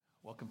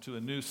Welcome to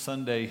a new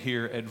Sunday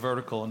here at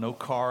Vertical. No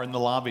car in the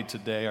lobby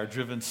today. Our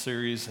Driven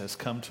series has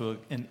come to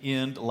an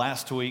end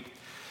last week.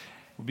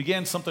 We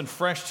began something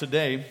fresh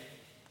today.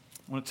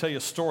 I want to tell you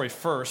a story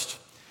first.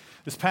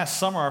 This past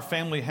summer, our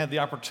family had the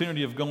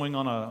opportunity of going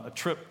on a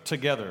trip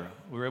together.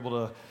 We were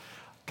able to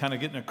kind of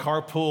get in a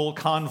carpool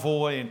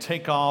convoy and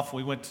take off.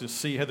 We went to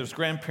see Heather's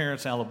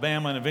grandparents in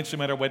Alabama and eventually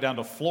made our way down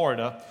to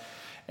Florida.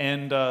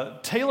 And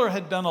Taylor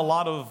had done a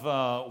lot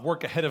of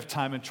work ahead of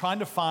time in trying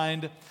to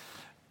find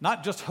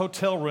not just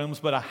hotel rooms,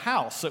 but a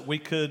house that we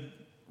could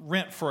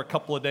rent for a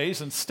couple of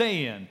days and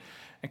stay in. And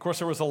of course,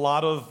 there was a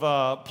lot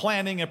of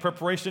planning and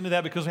preparation into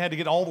that because we had to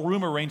get all the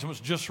room arrangements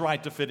just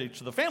right to fit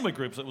each of the family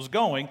groups that was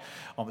going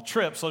on the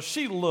trip. So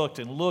she looked,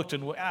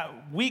 and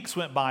weeks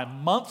went by,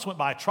 months went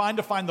by, trying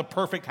to find the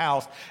perfect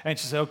house. And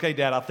she said, "Okay,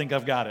 Dad, I think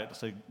I've got it." I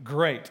said,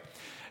 "Great."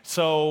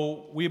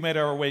 So we made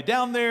our way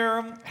down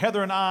there.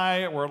 Heather and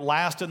I were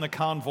last in the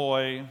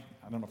convoy.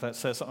 I don't know if that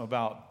says something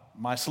about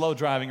my slow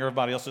driving,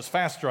 everybody else is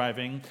fast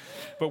driving.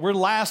 But we're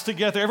last to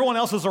get there. Everyone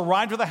else has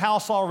arrived to the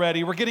house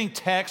already. We're getting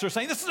texts. They're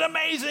saying, "This is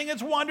amazing.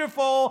 It's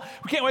wonderful.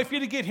 We can't wait for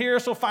you to get here."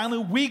 So finally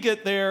we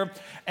get there,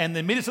 and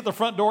they meet us at the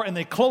front door, and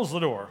they close the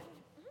door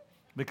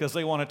because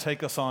they want to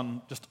take us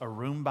on just a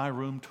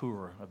room-by-room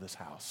tour of this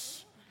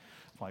house.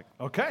 Like,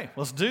 okay,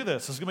 let's do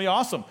this. This is going to be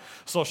awesome.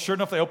 So sure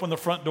enough, they open the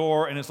front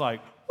door, and it's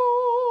like,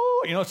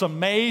 it's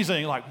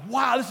amazing. Like,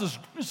 wow, this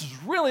is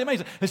really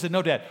amazing. They said,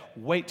 "No, Dad,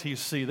 wait till you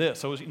see this."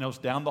 So it was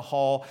down the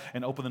hall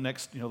and open the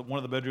next, one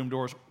of the bedroom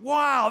doors.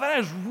 "Wow, that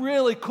is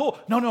really cool."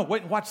 No,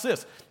 wait, watch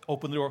this.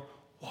 Open the door.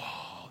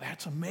 "Whoa,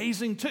 that's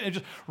amazing too." And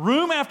just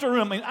room after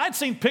room. I mean, I'd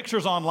seen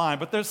pictures online,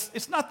 but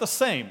it's not the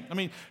same. I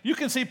mean, you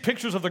can see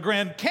pictures of the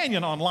Grand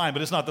Canyon online,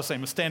 but it's not the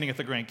same as standing at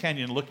the Grand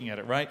Canyon and looking at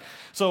it, right?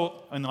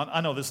 So, and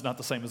I know this is not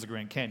the same as the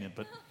Grand Canyon,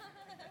 but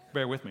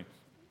bear with me.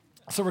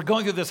 So we're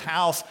going through this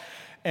house,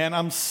 and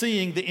I'm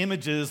seeing the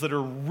images that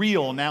are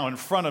real now in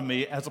front of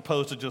me as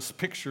opposed to just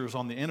pictures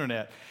on the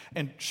internet.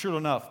 And sure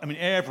enough, I mean,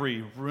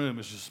 every room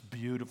is just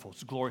beautiful.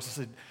 It's glorious.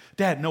 I said,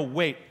 "Dad, no,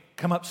 wait.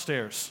 Come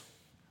upstairs.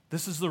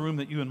 This is the room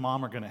that you and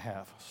Mom are going to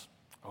have."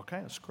 "Okay,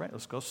 that's great.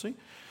 Let's go see."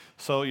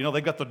 So,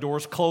 they got the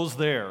doors closed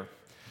there,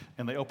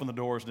 and they open the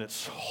doors, and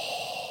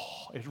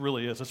it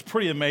really is. It's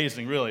pretty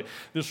amazing, really.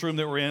 This room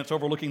that we're in, it's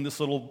overlooking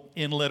this little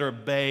inlet or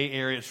bay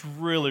area. It's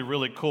really,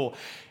 really cool.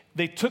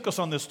 They took us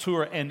on this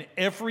tour, and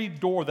every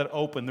door that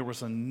opened, there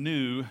was a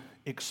new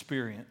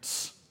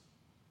experience.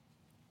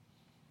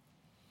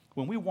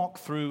 When we walk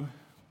through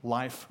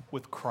life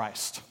with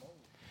Christ,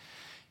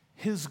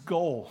 His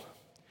goal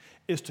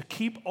is to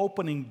keep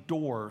opening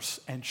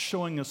doors and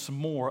showing us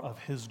more of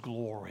His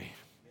glory,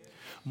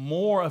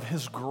 more of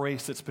His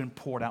grace that's been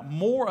poured out,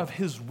 more of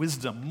His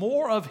wisdom,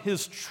 more of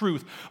His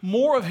truth,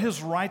 more of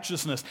His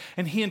righteousness.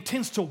 And He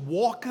intends to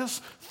walk us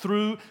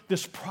through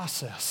this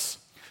process,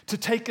 to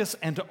take us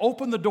and to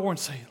open the door and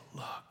say,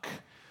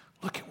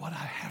 look at what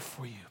I have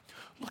for you.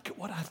 Look at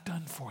what I've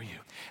done for you.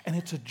 And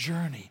it's a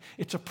journey.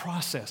 It's a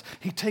process.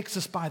 He takes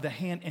us by the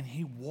hand and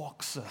He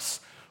walks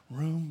us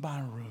room by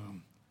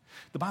room.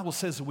 The Bible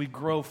says that we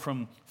grow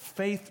from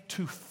faith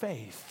to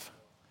faith.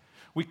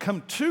 We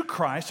come to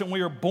Christ and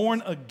we are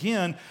born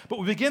again, but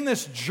we begin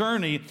this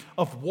journey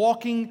of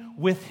walking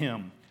with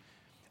Him.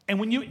 And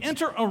when you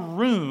enter a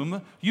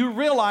room, you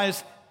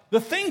realize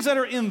the things that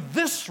are in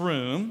this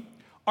room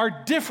are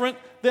different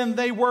than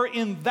they were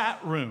in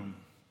that room.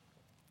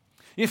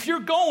 If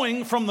you're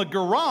going from the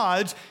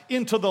garage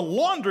into the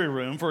laundry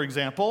room, for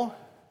example,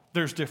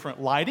 there's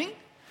different lighting,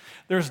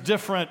 there's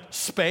different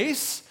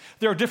space,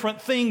 there are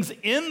different things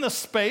in the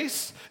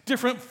space,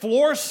 different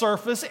floor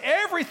surface,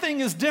 everything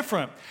is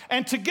different.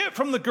 And to get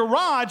from the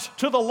garage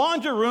to the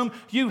laundry room,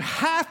 you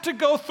have to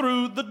go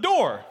through the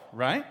door,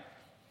 right?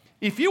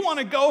 If you want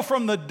to go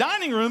from the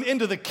dining room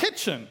into the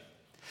kitchen,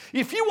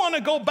 if you want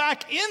to go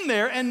back in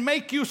there and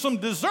make you some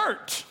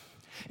dessert,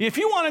 if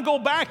you want to go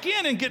back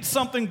in and get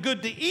something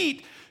good to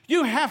eat,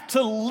 you have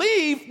to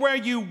leave where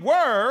you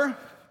were,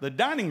 the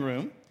dining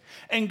room,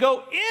 and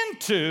go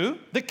into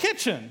the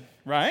kitchen,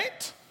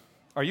 right?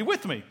 Are you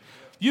with me?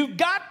 You've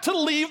got to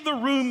leave the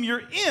room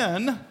you're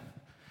in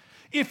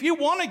if you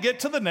want to get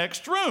to the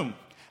next room.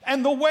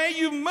 And the way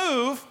you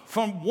move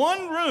from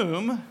one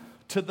room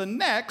to the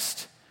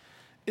next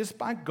is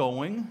by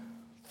going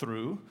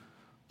through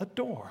a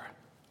door.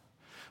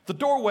 The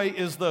doorway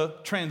is the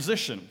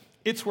transition.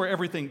 It's where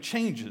everything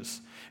changes.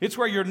 It's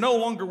where you're no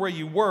longer where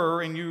you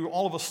were and you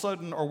all of a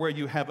sudden are where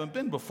you haven't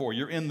been before.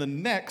 You're in the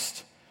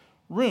next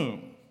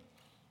room.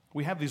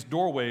 We have these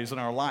doorways in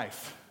our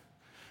life.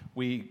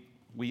 We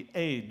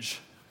age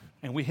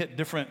and we hit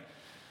different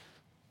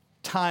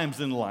times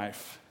in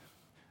life.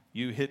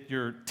 You hit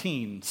your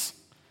teens,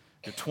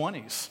 your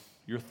 20s,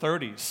 your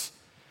 30s.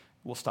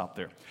 We'll stop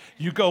there.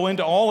 You go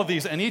into all of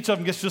these and each of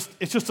them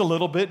it's just a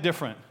little bit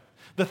different.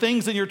 The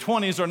things in your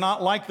 20s are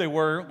not like they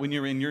were when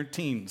you're in your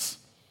teens,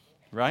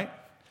 right?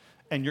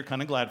 And you're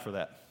kind of glad for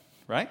that,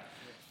 right?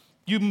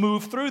 You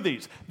move through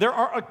these. There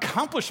are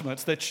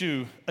accomplishments that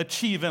you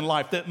achieve in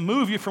life that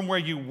move you from where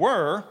you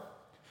were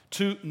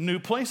to new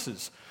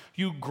places.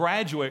 You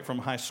graduate from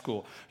high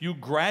school. You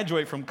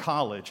graduate from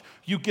college.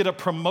 You get a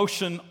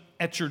promotion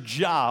at your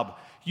job.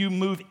 You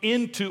move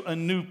into a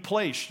new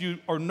place. You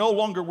are no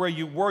longer where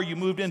you were. You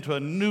moved into a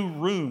new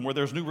room where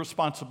there's new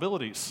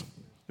responsibilities.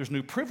 There's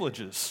new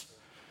privileges.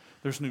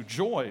 There's new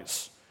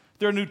joys.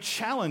 There are new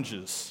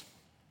challenges.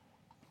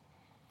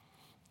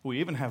 We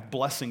even have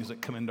blessings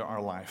that come into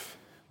our life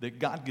that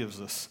God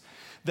gives us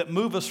that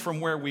move us from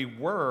where we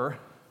were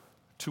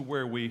to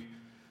where we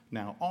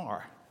now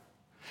are.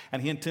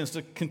 And He intends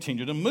to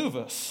continue to move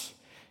us.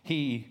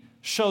 He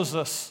shows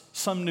us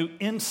some new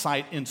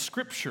insight in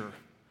Scripture,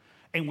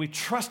 and we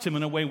trust Him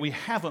in a way we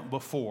haven't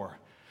before.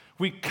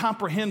 We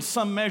comprehend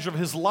some measure of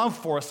His love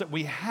for us that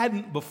we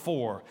hadn't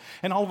before.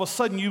 And all of a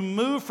sudden, you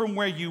move from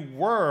where you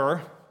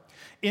were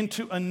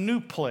into a new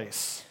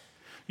place.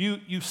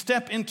 You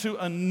step into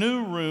a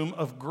new room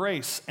of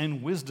grace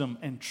and wisdom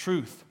and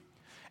truth,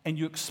 and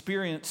you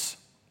experience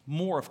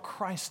more of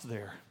Christ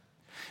there.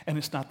 And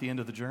it's not the end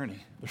of the journey.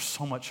 There's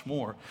so much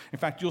more. In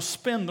fact, you'll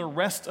spend the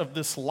rest of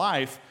this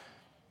life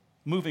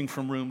moving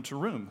from room to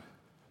room.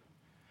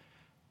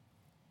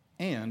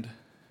 And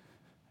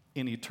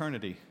in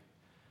eternity,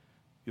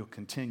 you'll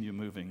continue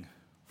moving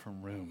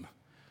from room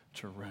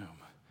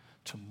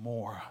to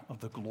more of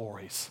the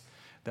glories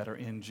that are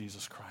in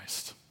Jesus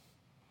Christ.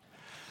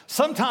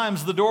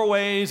 Sometimes the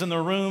doorways and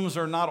the rooms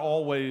are not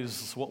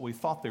always what we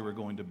thought they were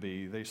going to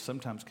be. They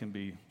sometimes can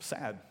be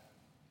sad,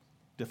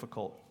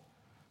 difficult,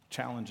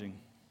 challenging,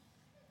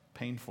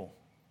 painful.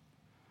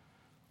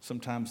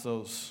 Sometimes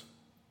those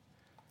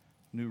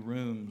new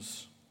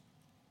rooms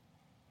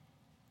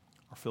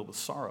are filled with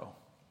sorrow.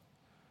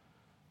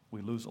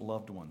 We lose a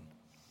loved one.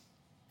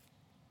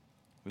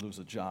 We lose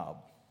a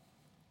job.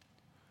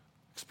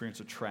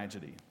 Experience a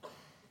tragedy.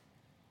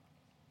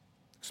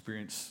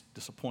 Experience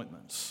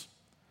disappointments,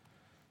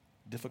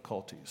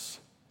 difficulties.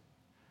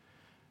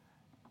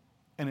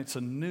 And it's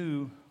a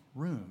new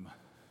room.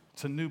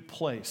 It's a new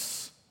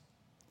place.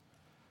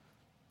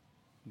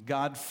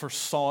 God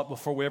foresaw it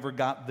before we ever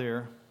got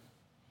there.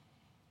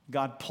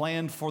 God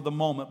planned for the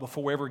moment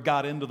before we ever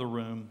got into the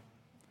room.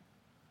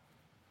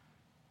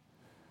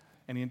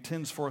 And He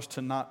intends for us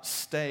to not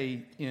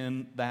stay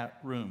in that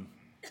room.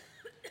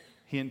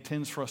 He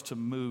intends for us to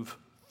move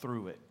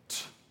through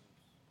it.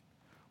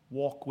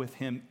 Walk with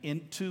Him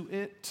into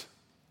it.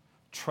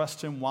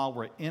 Trust Him while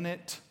we're in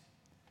it.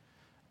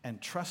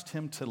 And trust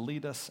Him to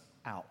lead us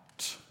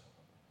out.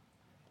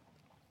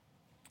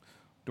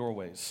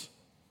 Doorways.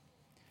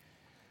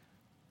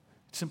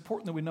 It's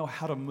important that we know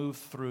how to move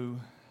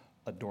through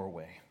a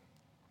doorway.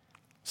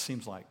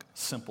 Seems like a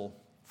simple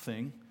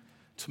thing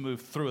to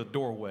move through a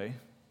doorway.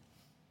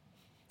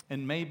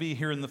 And maybe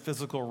here in the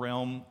physical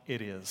realm,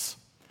 it is.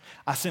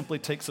 I simply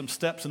take some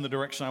steps in the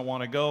direction I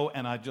want to go,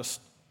 and I just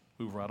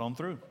move right on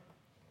through.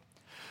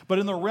 But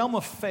in the realm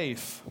of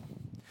faith,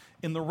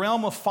 in the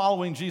realm of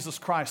following Jesus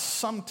Christ,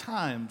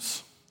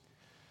 sometimes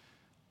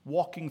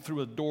walking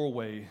through a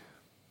doorway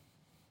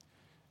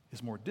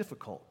is more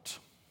difficult.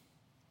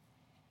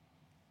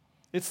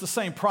 It's the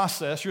same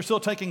process. You're still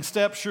taking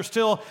steps. You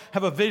still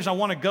have a vision. I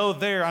want to go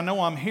there. I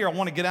know I'm here. I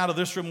want to get out of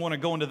this room. I want to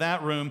go into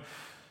that room.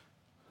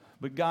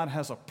 But God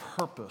has a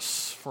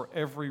purpose for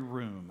every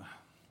room.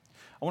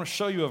 I want to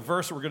show you a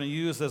verse that we're going to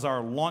use as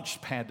our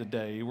launch pad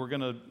today. We're going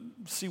to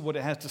see what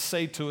it has to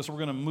say to us. We're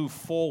going to move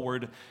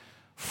forward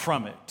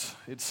from it.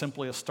 It's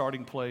simply a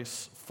starting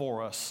place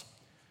for us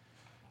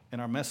in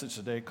our message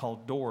today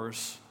called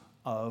Doors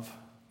of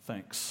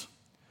Thanks.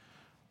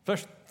 1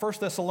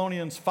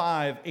 Thessalonians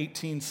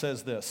 5:18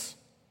 says this: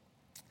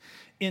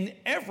 "In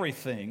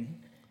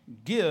everything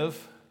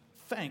give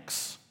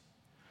thanks,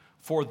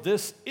 for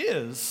this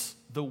is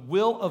the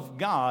will of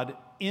God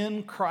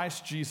in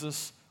Christ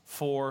Jesus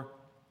for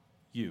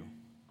you."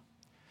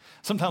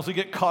 Sometimes we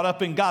get caught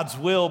up in God's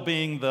will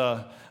being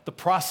the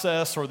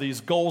process or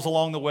these goals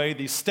along the way,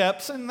 these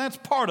steps, and that's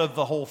part of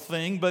the whole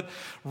thing. But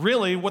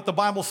really what the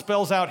Bible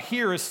spells out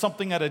here is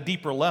something at a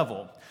deeper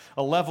level,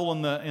 a level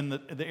in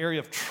the area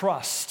of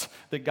trust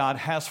that God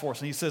has for us.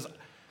 And He says,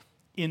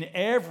 in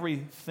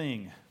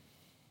everything,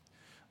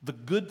 the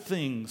good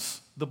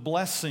things, the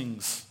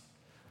blessings,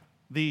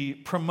 the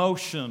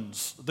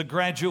promotions, the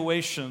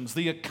graduations,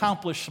 the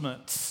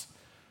accomplishments,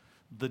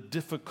 the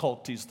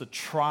difficulties, the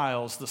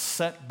trials, the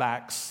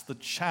setbacks, the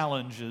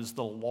challenges,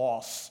 the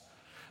loss,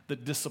 the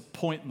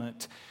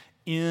disappointment,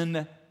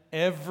 in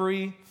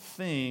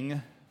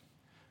everything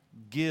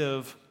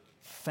give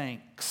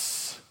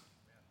thanks.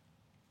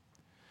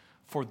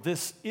 For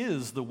this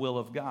is the will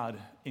of God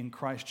in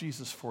Christ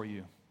Jesus for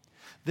you.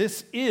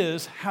 This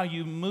is how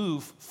you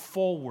move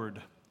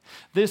forward.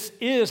 This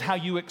is how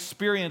you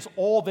experience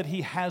all that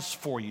He has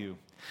for you.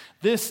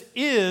 This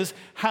is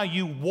how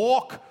you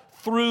walk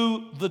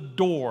through the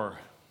door.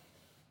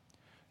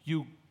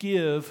 You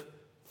give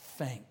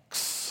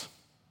thanks.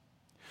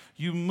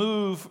 You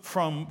move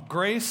from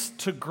grace,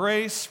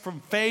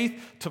 from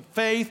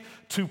faith,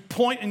 to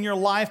point in your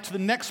life, to the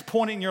next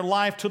point in your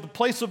life, to the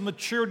place of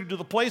maturity, to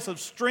the place of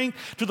strength,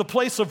 to the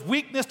place of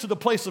weakness, to the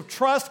place of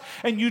trust.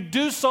 And you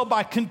do so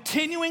by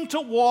continuing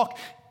to walk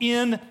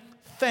in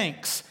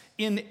thanks.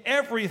 In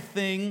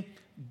everything,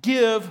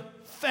 give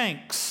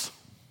thanks.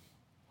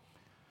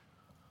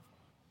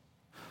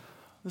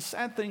 The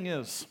sad thing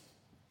is,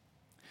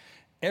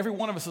 every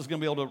one of us is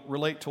going to be able to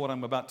relate to what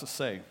I'm about to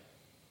say.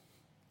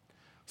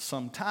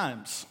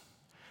 Sometimes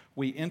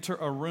we enter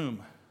a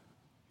room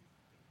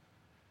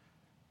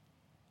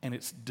and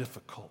it's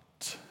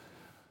difficult,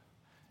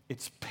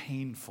 it's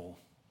painful,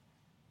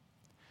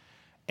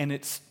 and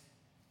it's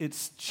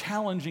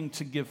challenging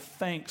to give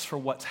thanks for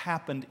what's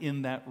happened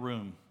in that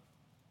room.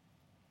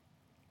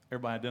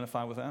 Everybody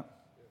identify with that?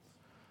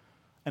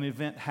 An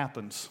event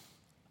happens.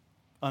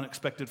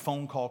 Unexpected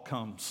phone call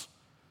comes.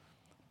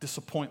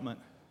 Disappointment.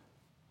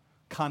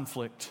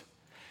 Conflict.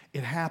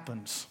 It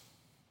happens.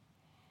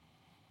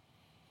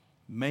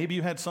 Maybe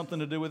you had something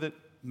to do with it.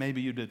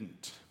 Maybe you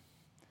didn't.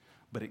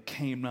 But it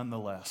came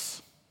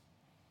nonetheless.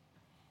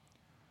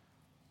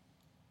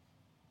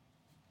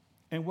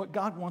 And what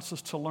God wants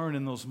us to learn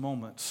in those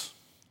moments,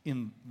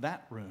 in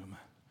that room,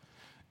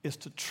 is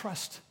to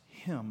trust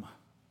Him.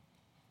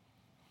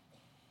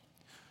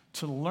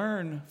 To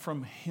learn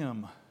from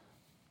Him.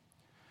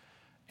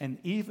 And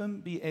even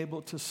be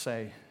able to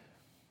say,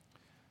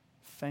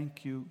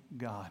 thank you,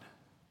 God,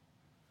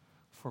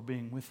 for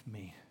being with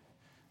me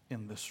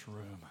in this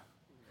room.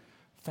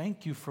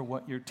 Thank you for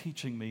what you're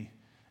teaching me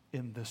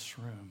in this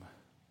room.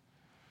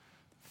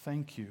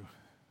 Thank you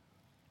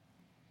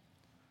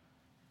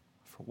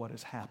for what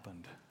has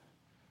happened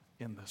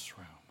in this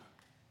room.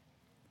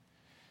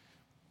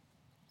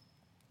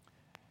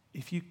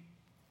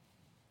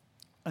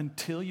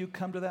 Until you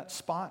come to that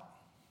spot,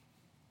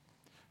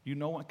 you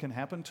know what can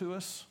happen to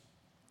us?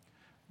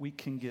 We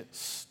can get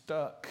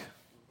stuck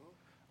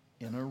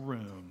in a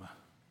room.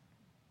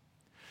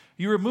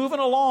 You were moving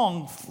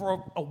along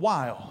for a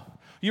while.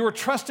 You were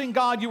trusting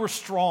God, you were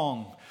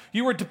strong.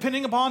 You were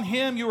depending upon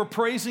Him, you were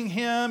praising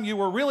Him, you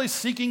were really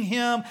seeking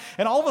Him,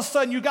 and all of a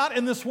sudden you got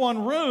in this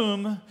one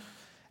room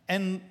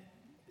and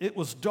it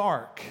was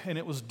dark and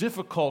it was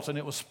difficult and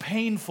it was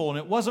painful and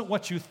it wasn't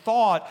what you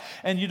thought,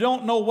 and you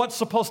don't know what's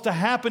supposed to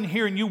happen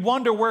here, and you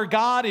wonder where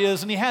God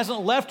is, and He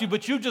hasn't left you,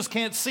 but you just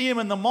can't see Him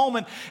in the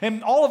moment,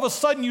 and all of a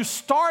sudden you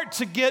start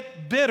to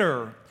get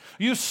bitter.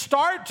 You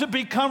start to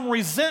become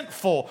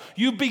resentful.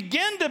 You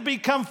begin to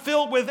become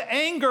filled with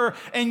anger,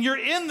 and you're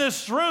in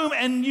this room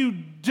and you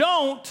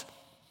don't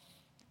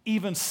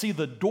even see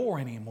the door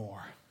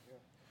anymore.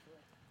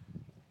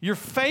 Your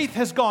faith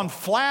has gone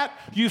flat.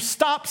 You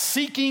stopped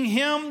seeking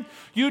Him.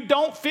 You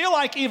don't feel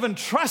like even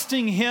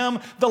trusting Him.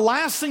 The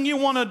last thing you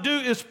want to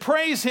do is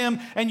praise Him,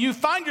 and you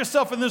find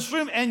yourself in this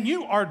room and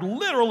you are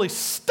literally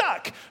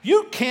stuck.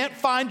 You can't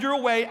find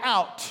your way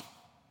out.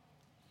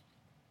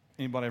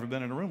 Anybody ever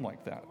been in a room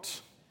like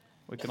that?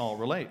 We can all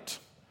relate.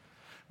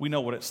 We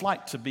know what it's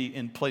like to be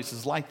in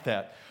places like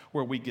that,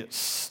 where we get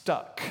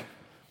stuck,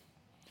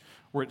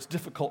 where it's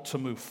difficult to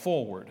move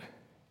forward.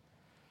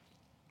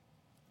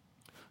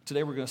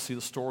 Today we're going to see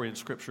the story in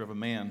Scripture of a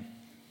man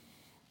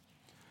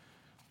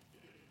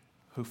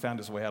who found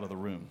his way out of the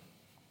room.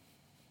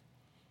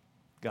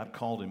 God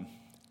called him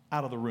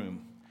out of the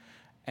room,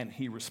 and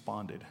he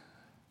responded,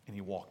 and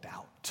he walked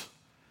out.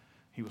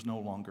 He was no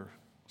longer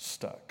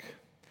stuck.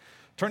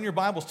 Turn your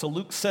Bibles to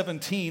Luke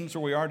 17, is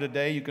where we are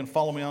today. You can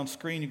follow me on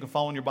screen. You can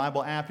follow in your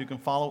Bible app. You can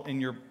follow in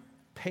your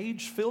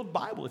page-filled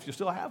Bible if you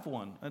still have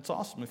one. That's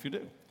awesome if you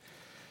do.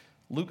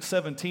 Luke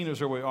 17 is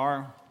where we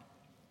are.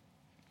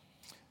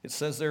 It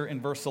says there in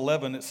verse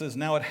 11, it says,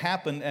 "Now it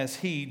happened as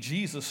he,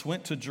 Jesus,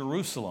 went to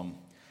Jerusalem,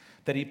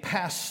 that he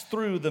passed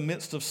through the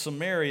midst of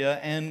Samaria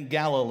and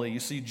Galilee." You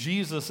see,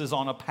 Jesus is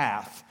on a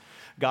path.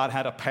 God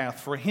had a path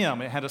for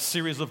him. It had a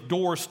series of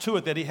doors to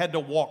it that he had to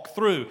walk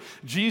through.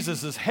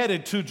 Jesus is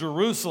headed to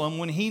Jerusalem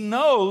when he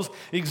knows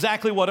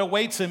exactly what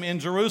awaits him in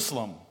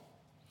Jerusalem.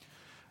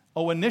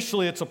 Oh,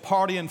 initially it's a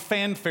party and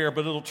fanfare,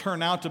 but it'll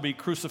turn out to be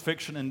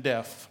crucifixion and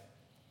death.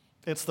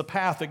 It's the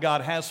path that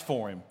God has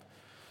for him.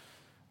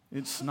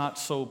 It's not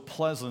so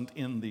pleasant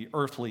in the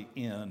earthly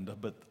end,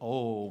 but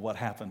oh, what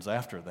happens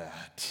after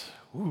that?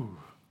 Ooh.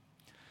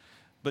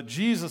 But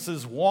Jesus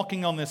is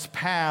walking on this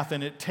path,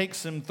 and it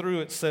takes him through,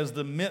 it says,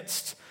 the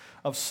midst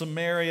of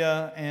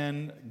Samaria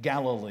and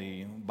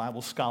Galilee.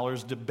 Bible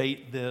scholars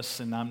debate this,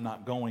 and I'm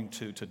not going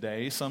to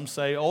today. Some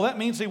say, oh, that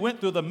means he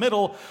went through the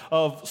middle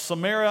of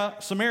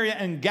Samaria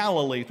and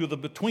Galilee, through the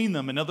between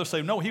them. And others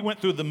say, no, he went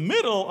through the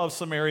middle of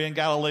Samaria and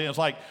Galilee. And it's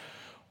like,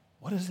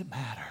 what does it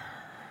matter?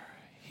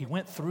 He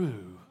went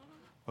through,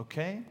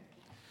 okay?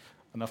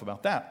 Enough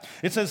about that.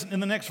 It says in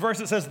the next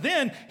verse, it says,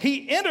 "Then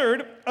he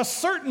entered a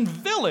certain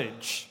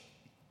village.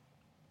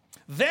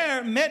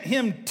 There met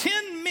him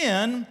 10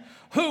 men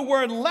who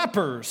were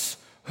lepers,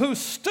 who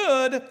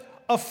stood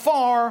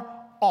afar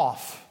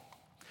off."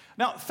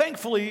 Now,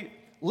 thankfully,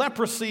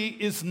 leprosy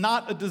is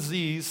not a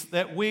disease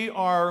that we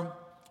are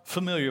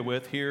familiar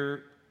with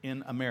here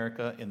in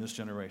America in this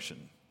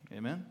generation.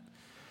 Amen?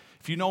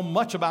 If you know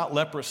much about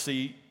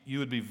leprosy, you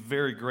would be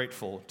very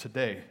grateful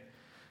today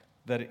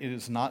that it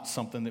is not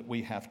something that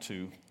we have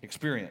to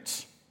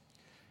experience.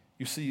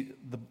 You see,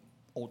 the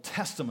Old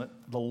Testament,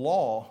 the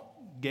law,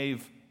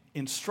 gave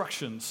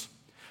instructions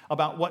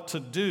about what to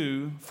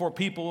do for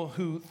people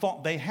who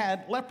thought they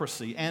had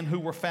leprosy and who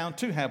were found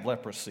to have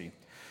leprosy.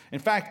 In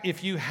fact,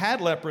 if you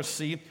had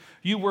leprosy,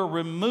 you were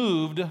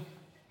removed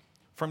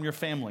from your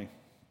family.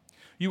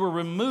 You were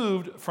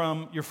removed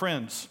from your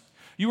friends.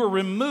 You were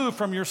removed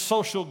from your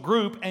social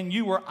group, and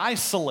you were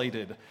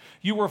isolated.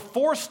 You were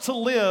forced to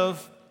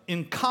live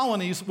in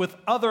colonies with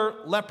other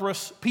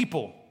leprous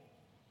people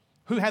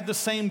who had the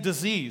same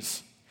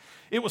disease.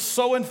 It was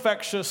so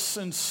infectious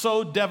and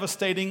so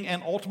devastating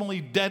and ultimately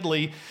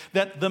deadly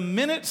that the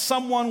minute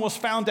someone was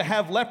found to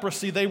have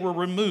leprosy, they were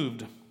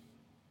removed.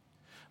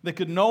 They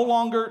could no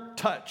longer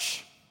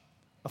touch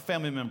a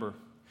family member,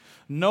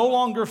 no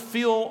longer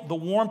feel the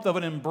warmth of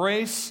an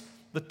embrace,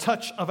 the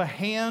touch of a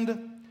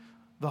hand,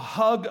 the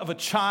hug of a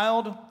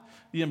child,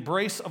 the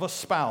embrace of a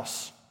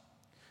spouse.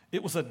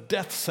 It was a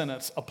death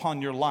sentence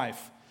upon your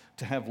life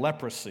to have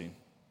leprosy.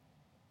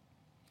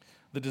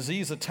 The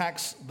disease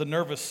attacks the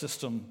nervous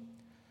system,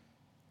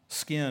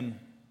 skin,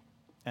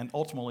 and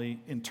ultimately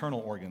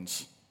internal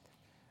organs.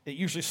 It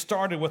usually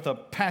started with a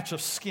patch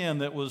of skin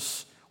that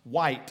was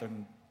white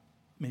and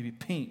maybe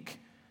pink,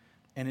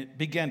 and it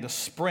began to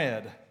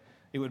spread.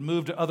 It would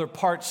move to other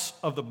parts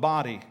of the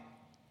body.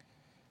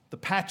 The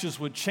patches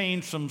would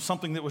change from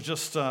something that was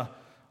just a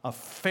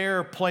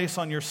fair place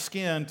on your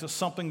skin to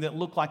something that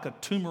looked like a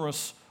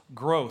tumorous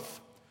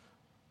growth.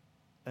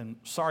 And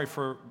sorry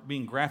for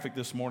being graphic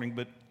this morning,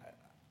 but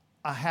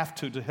I have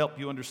to help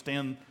you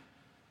understand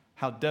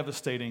how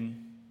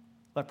devastating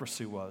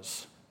leprosy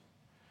was.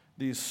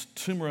 These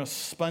tumorous,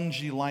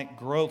 spongy-like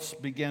growths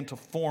began to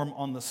form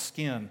on the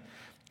skin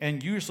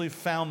and usually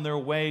found their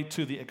way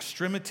to the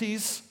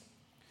extremities,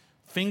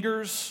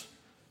 fingers,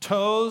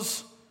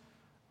 toes,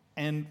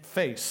 and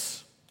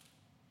face.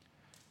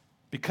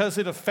 Because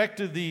it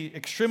affected the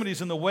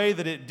extremities in the way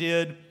that it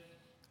did,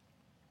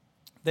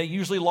 they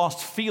usually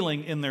lost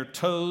feeling in their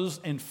toes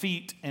and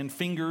feet and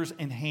fingers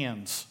and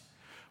hands,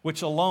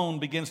 which alone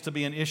begins to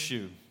be an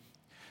issue.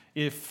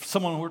 If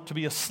someone were to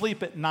be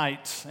asleep at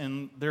night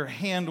and their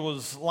hand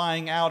was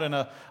lying out and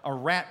a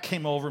rat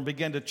came over and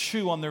began to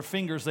chew on their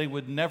fingers, they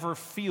would never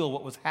feel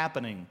what was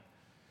happening.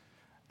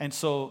 And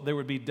so there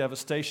would be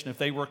devastation. If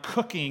they were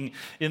cooking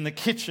in the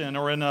kitchen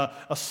or in a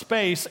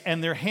space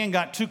and their hand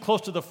got too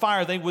close to the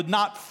fire, they would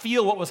not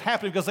feel what was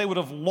happening because they would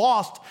have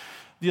lost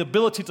the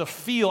ability to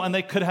feel, and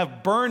they could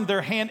have burned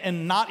their hand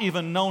and not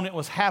even known it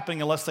was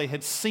happening unless they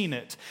had seen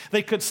it.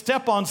 They could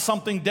step on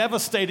something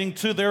devastating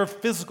to their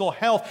physical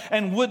health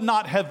and would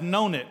not have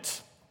known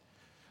it.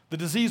 The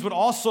disease would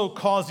also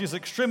cause these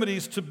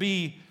extremities to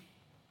be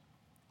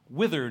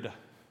withered,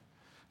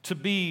 to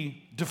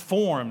be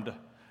deformed,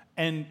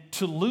 and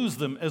to lose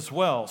them as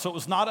well. So it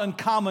was not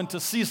uncommon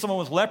to see someone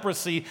with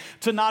leprosy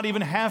to not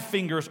even have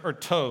fingers or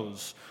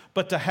toes,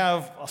 but to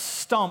have a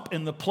stump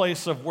in the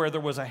place of where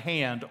there was a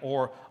hand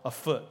or a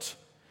foot.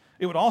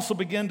 It would also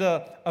begin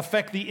to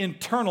affect the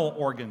internal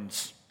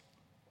organs.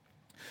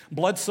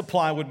 Blood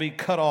supply would be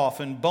cut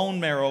off and bone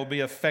marrow would be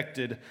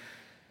affected.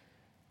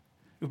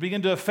 It would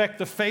begin to affect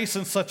the face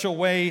in such a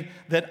way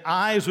that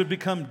eyes would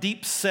become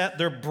deep set,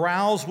 their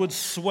brows would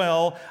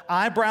swell,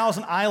 eyebrows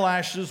and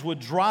eyelashes would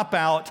drop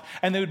out,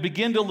 and they would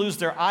begin to lose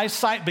their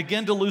eyesight,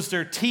 begin to lose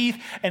their teeth,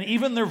 and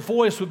even their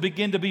voice would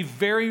begin to be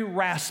very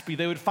raspy.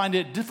 They would find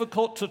it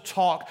difficult to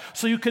talk.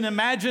 So you can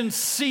imagine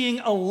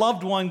seeing a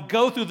loved one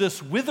go through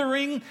this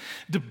withering,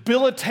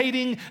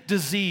 debilitating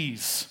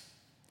disease.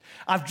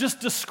 I've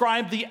just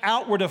described the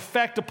outward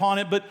effect upon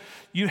it, but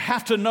you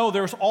have to know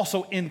there's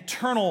also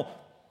internal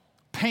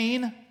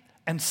pain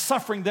and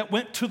suffering that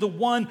went to the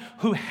one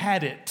who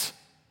had it.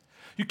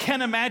 You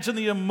can't imagine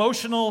the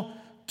emotional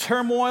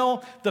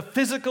turmoil, the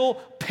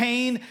physical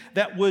pain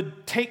that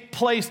would take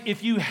place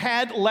if you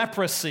had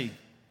leprosy.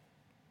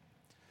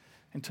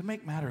 And to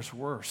make matters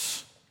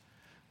worse,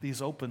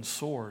 these open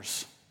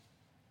sores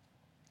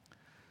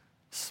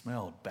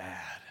smelled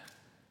bad.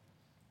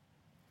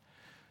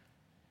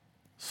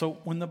 So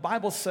when the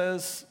Bible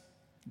says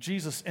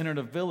Jesus entered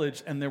a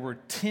village and there were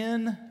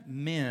 10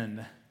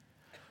 men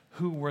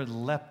who were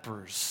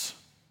lepers.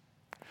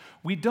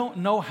 We don't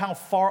know how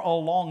far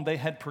along they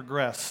had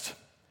progressed,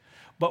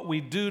 but we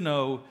do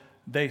know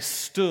they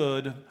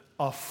stood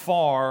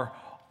afar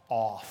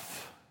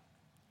off.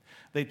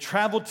 They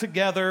traveled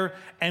together,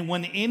 and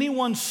when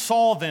anyone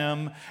saw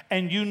them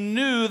and you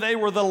knew they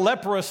were the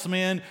leprous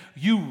men,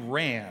 you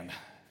ran.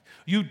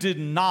 You did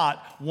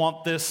not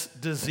want this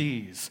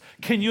disease.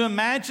 Can you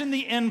imagine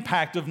the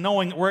impact of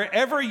knowing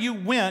wherever you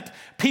went,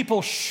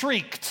 people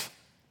shrieked?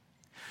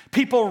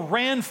 People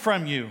ran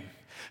from you.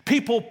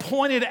 People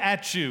pointed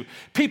at you.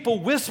 People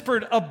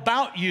whispered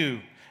about you,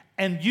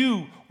 and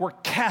you were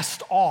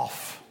cast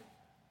off.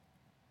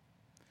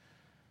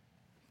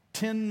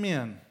 10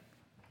 men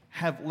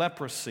have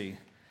leprosy,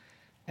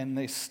 and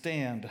they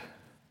stand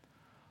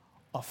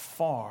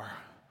afar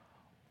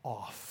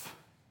off.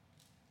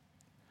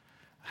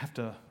 I have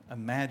to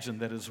imagine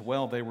that as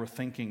well they were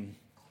thinking,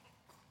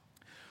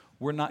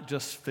 we're not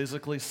just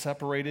physically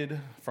separated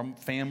from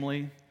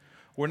family.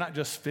 We're not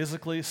just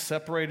physically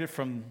separated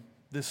from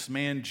this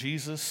man,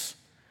 Jesus.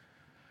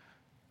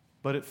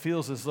 but it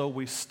feels as though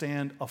we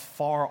stand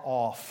afar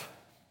off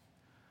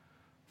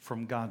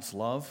from God's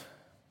love,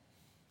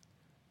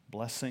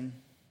 blessing,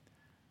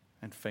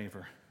 and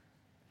favor.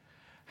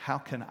 How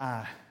can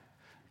I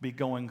be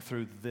going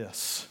through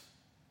this?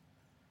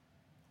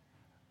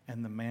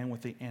 And the man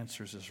with the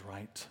answers is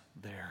right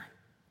there.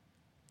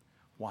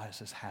 Why is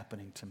this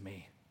happening to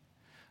me?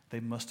 They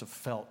must have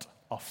felt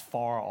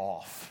afar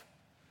off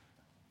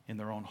in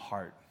their own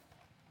heart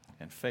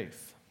and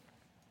faith.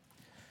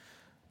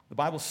 The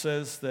Bible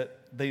says that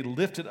they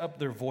lifted up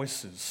their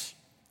voices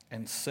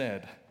and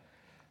said,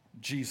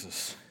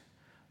 Jesus,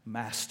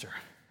 Master,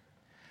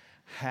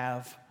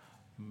 have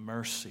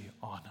mercy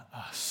on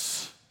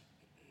us.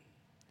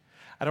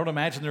 I don't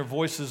imagine their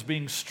voices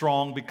being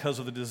strong because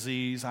of the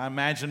disease. I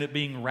imagine it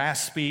being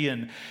raspy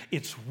and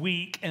it's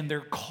weak and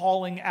they're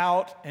calling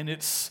out and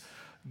it's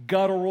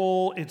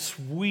guttural, it's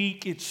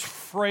weak, it's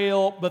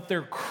frail, but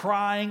they're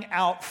crying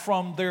out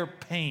from their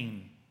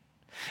pain.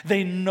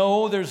 They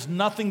know there's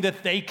nothing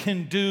that they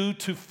can do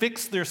to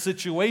fix their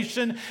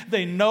situation.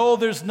 They know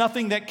there's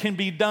nothing that can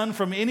be done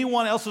from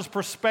anyone else's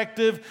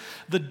perspective.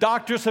 The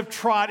doctors have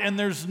tried and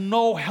there's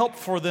no help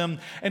for them.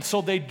 And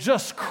so they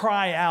just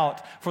cry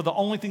out for the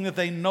only thing that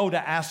they know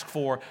to ask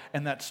for,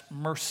 and that's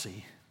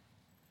mercy.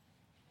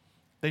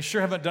 They sure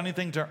haven't done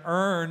anything to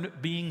earn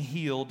being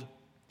healed.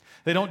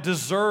 They don't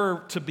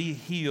deserve to be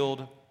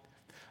healed.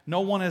 No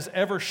one has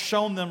ever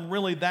shown them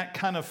really that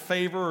kind of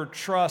favor or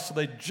trust. So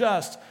they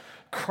just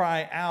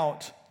cry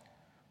out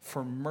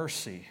for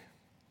mercy.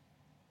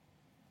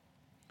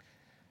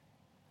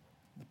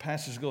 The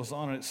passage goes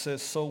on and it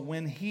says, so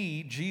when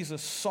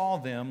Jesus saw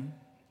them,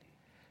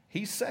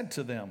 he said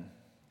to them,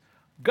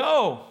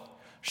 go,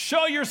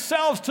 show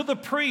yourselves to the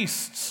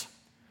priests.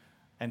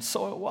 And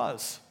so it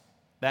was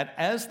that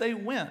as they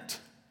went,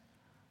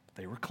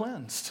 they were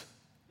cleansed.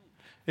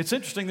 It's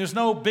interesting, there's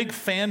no big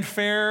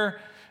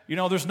fanfare.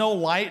 There's no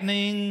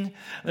lightning,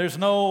 there's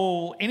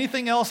no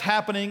anything else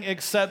happening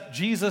except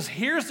Jesus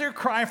hears their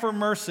cry for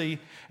mercy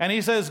and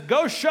he says,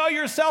 go show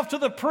yourself to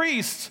the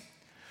priest.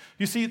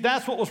 You see,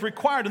 that's what was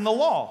required in the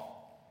law.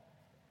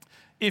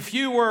 If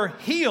you were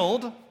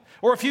healed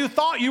or if you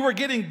thought you were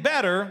getting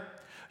better,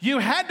 you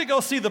had to go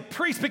see the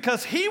priest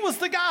because he was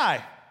the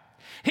guy.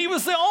 He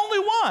was the only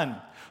one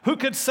who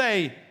could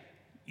say,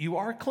 you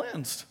are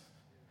cleansed.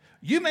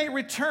 You may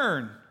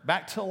return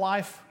back to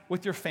life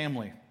with your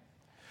family.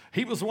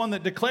 He was the one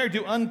that declared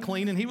you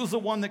unclean, and he was the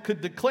one that could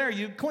declare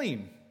you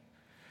clean.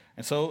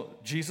 And so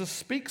Jesus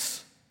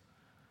speaks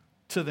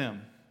to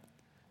them.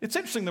 It's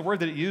interesting the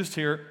word that he used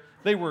here.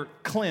 They were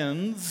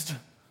cleansed.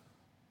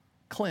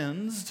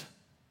 Cleansed.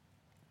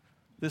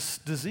 This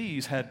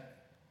disease had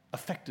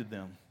affected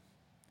them.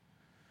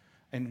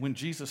 And when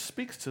Jesus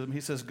speaks to them, he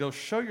says, go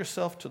show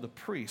yourself to the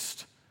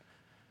priest.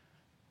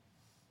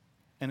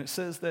 And it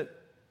says that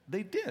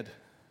they did.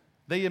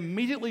 They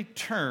immediately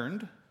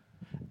turned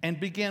and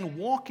began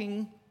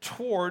walking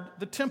toward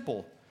the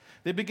temple.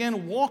 They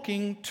began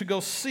walking to go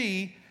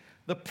see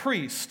the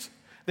priest.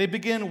 They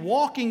began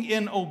walking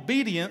in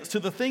obedience to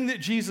the thing that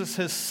Jesus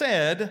has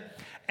said,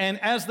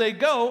 and as they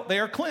go, they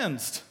are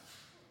cleansed.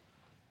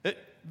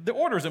 The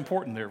order is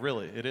important there,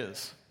 really, it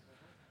is.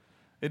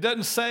 It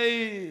doesn't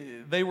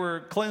say they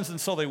were cleansed and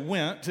so they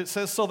went. It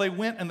says so they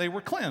went and they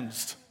were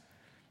cleansed.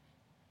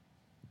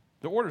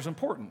 The order is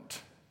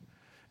important.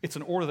 It's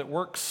an order that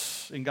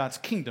works in God's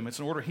kingdom. It's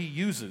an order he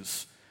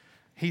uses.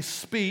 He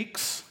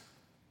speaks.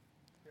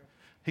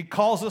 He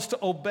calls us to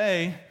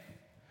obey.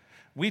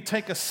 We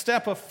take a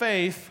step of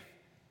faith,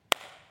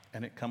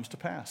 and it comes to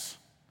pass.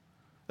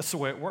 That's the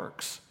way it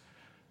works.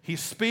 He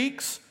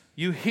speaks,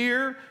 you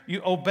hear,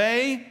 you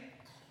obey,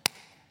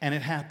 and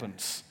it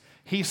happens.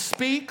 He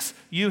speaks,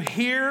 you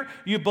hear,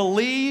 you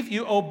believe,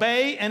 you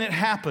obey, and it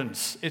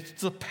happens.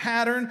 It's the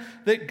pattern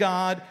that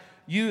God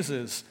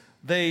uses.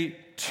 They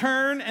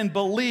turn and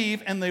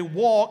believe and they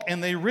walk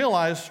and they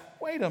realize,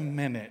 wait a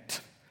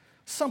minute,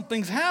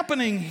 something's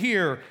happening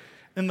here.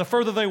 And the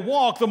further they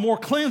walk, the more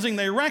cleansing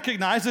they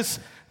recognize.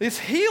 It's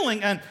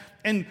healing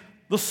and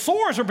the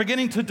sores are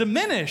beginning to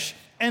diminish.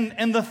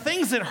 And the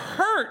things that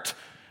hurt,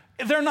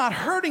 they're not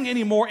hurting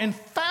anymore. In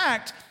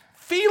fact,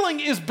 feeling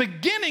is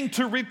beginning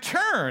to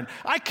return.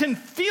 I can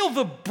feel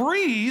the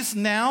breeze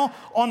now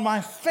on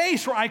my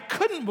face where I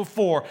couldn't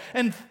before.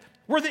 And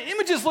where the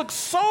images look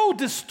so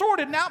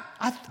distorted, now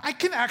I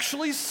can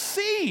actually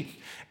see.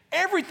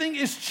 Everything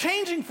is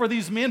changing for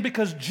these men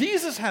because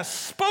Jesus has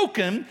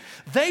spoken,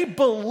 they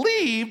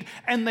believed,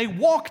 and they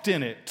walked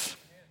in it.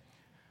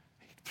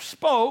 He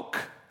spoke,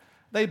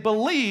 they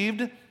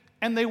believed,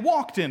 and they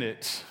walked in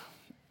it.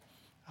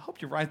 I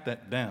hope you write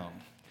that down.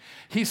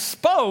 He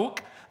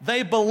spoke,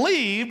 they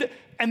believed,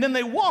 and then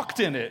they walked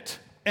in it,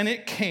 and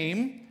it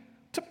came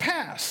to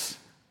pass.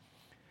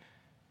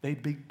 They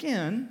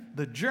begin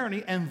the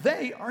journey and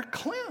they are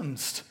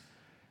cleansed.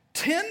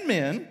 10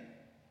 men,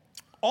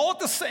 all at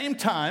the same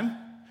time,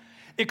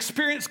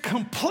 experience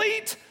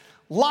complete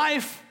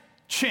life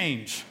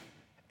change.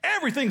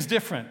 Everything's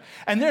different.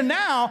 And they're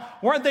now,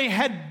 where they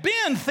had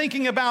been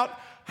thinking about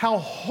how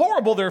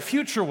horrible their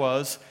future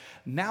was,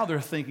 now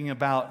they're thinking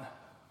about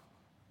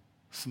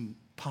some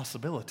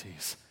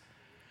possibilities.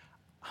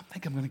 I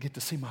think I'm going to get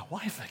to see my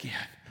wife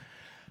again.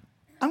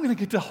 I'm going to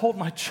get to hold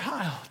my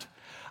child.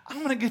 I'm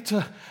going to get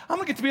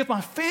to be with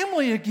my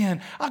family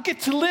again. I'll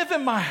get to live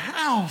in my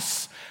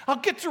house. I'll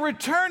get to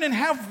return and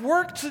have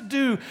work to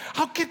do.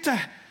 I'll get to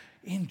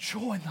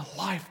enjoy the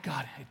life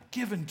God had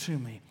given to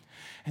me.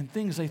 And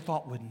things they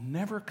thought would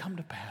never come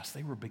to pass,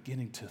 they were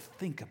beginning to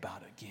think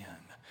about again.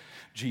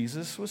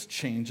 Jesus was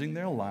changing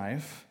their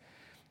life,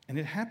 and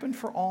it happened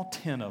for all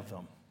 10 of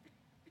them.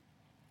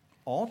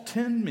 All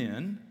 10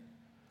 men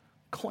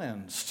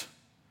cleansed,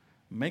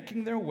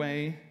 making their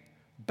way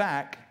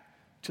back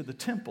to the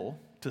temple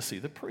to see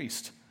the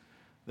priest.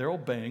 They're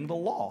obeying the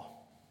law,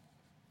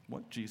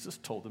 what Jesus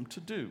told them to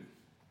do.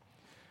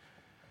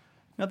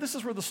 Now, this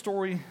is where the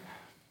story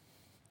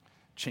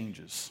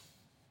changes.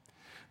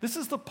 This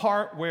is the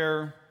part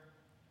where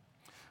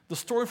the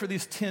story for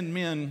these 10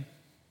 men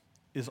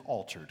is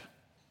altered.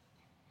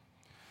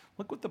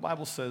 Look what the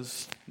Bible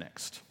says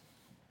next.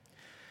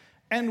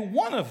 And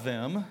one of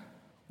them,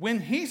 when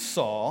he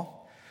saw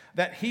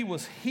that he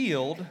was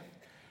healed,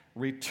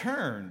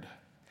 returned,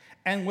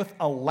 and with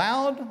a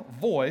loud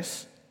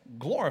voice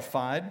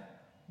glorified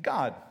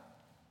God.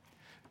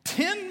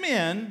 10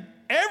 men,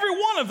 every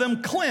one of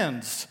them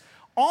cleansed,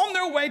 on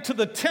their way to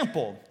the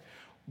temple.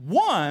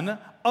 One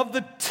of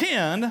the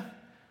 10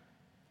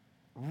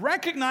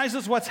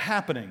 recognizes what's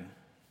happening,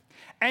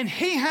 and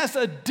he has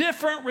a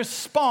different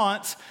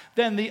response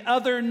than the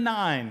other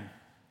 9.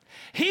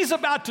 He's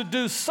about to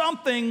do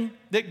something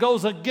that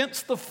goes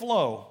against the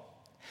flow.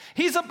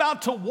 He's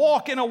about to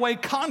walk in a way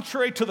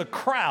contrary to the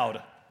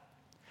crowd.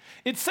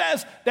 It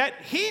says that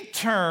he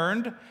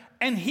turned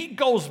and he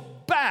goes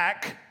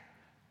back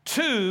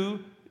to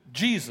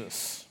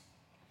Jesus.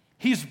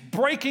 He's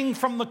breaking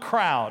from the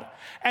crowd,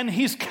 and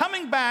he's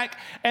coming back,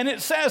 and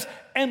it says,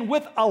 and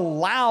with a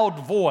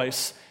loud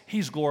voice,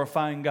 he's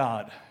glorifying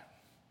God.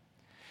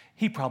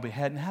 He probably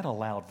hadn't had a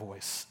loud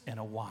voice in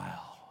a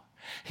while.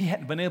 He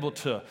hadn't been able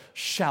to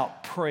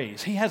shout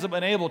praise. He hasn't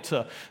been able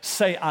to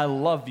say, I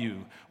love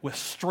you, with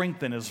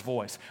strength in his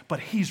voice.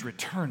 But he's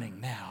returning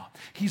now.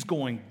 He's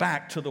going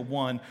back to the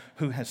one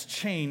who has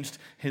changed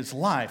his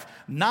life.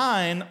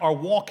 9 are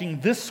walking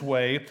this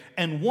way,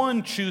 and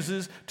 1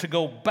 chooses to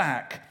go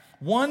back.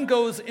 1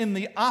 goes in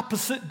the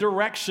opposite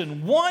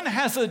direction. 1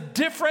 has a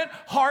different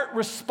heart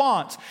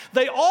response.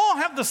 They all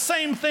have the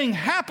same thing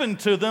happen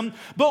to them,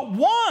 but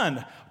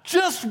 1,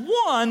 just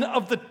 1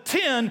 of the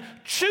 10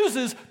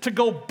 chooses to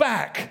go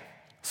back.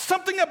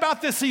 Something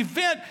about this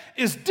event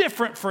is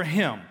different for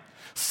him.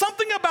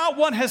 Something about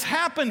what has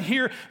happened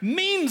here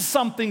means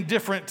something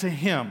different to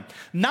him.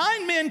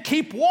 9 men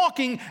keep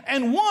walking,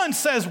 and 1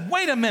 says,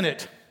 wait a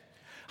minute,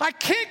 I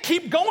can't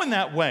keep going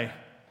that way.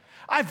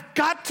 I've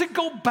got to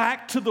go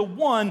back to the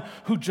one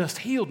who just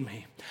healed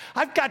me.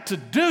 I've got to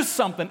do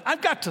something.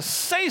 I've got to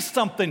say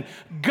something.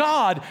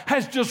 God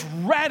has just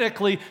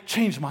radically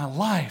changed my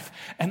life,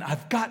 and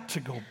I've got to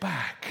go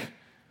back.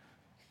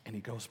 And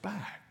he goes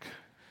back,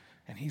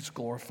 and he's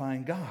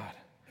glorifying God.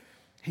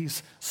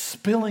 He's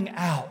spilling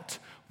out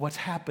what's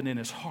happened in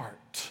his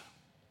heart.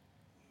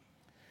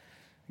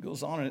 It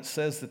goes on, and it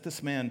says that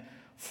this man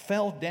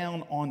fell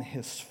down on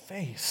his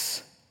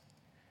face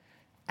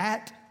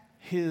at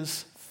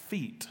his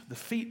feet, the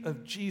feet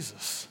of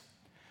Jesus,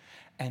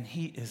 and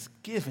he is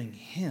giving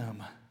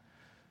him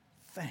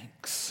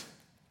thanks.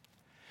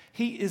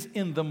 He is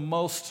in the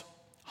most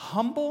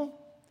humble,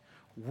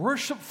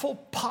 worshipful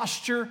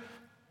posture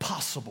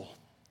possible.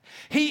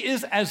 He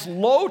is as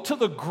low to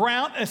the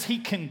ground as he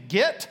can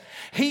get.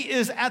 He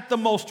is at the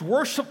most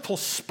worshipful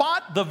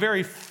spot, the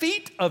very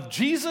feet of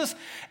Jesus,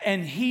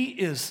 and he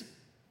is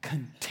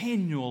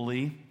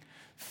continually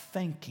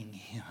thanking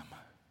him.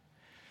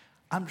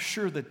 I'm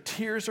sure the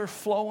tears are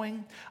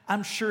flowing.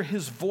 I'm sure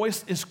his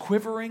voice is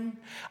quivering.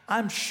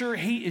 I'm sure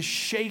he is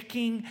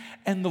shaking,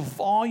 and the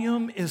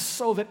volume is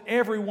so that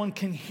everyone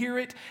can hear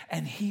it,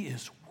 and he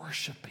is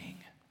worshiping.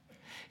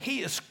 He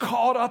is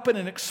caught up in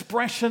an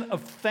expression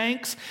of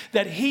thanks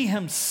that he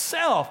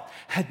himself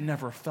had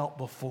never felt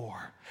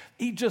before.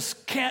 He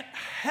just can't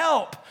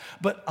help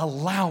but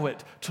allow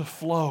it to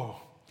flow.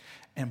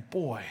 And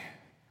boy,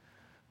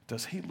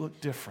 does he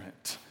look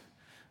different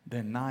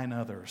than 9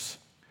 others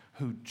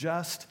who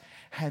just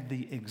had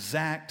the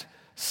exact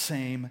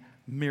same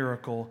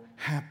miracle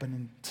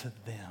happening to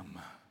them.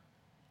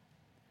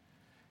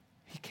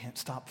 He can't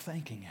stop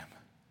thanking him.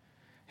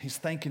 He's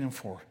thanking him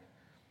for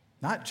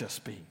not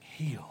just being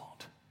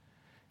healed.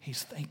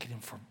 He's thanking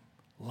him for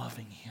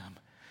loving him.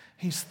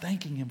 He's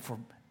thanking him for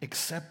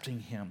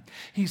accepting him.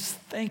 He's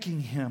thanking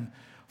him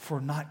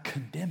for not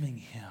condemning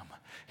him.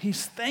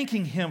 He's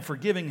thanking him for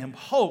giving him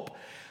hope.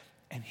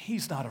 And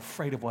he's not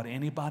afraid of what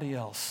anybody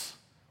else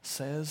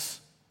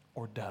says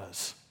or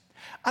does.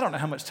 I don't know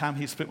how much time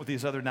he spent with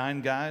these other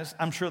 9 guys.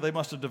 I'm sure they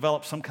must have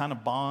developed some kind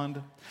of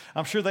bond.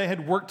 I'm sure they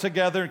had worked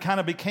together and kind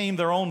of became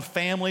their own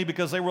family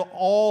because they were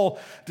all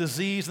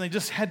diseased and they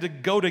just had to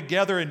go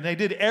together and they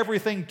did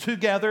everything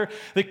together.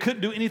 They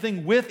couldn't do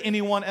anything with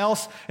anyone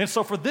else. And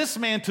so for this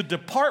man to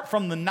depart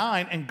from the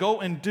 9 and go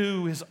and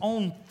do his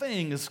own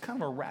thing is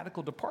kind of a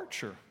radical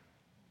departure.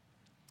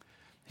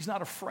 He's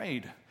not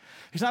afraid.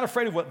 He's not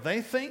afraid of what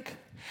they think,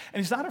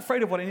 and he's not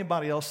afraid of what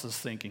anybody else is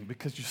thinking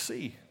because you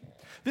see,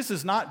 this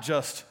is not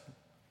just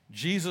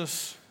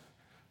Jesus,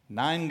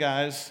 9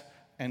 guys,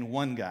 and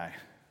 1 guy.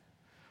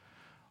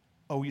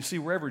 Oh, you see,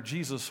 wherever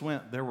Jesus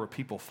went, there were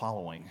people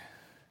following.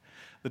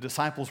 The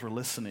disciples were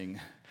listening.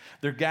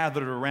 They're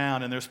gathered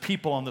around, and there's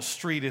people on the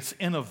street. It's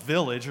in a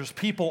village. There's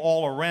people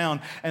all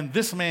around, and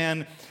this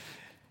man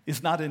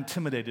is not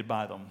intimidated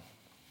by them.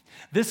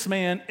 This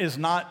man is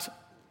not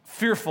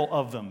fearful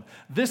of them.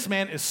 This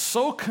man is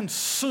so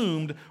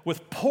consumed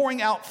with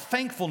pouring out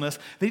thankfulness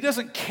that he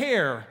doesn't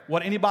care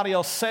what anybody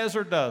else says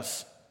or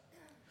does.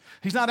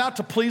 He's not out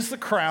to please the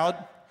crowd.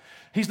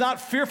 He's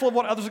not fearful of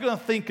what others are going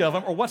to think of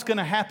him or what's going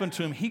to happen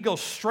to him. He goes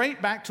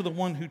straight back to the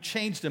one who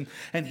changed him,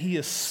 and he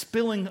is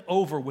spilling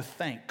over with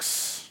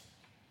thanks.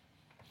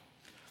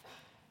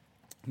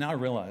 Now I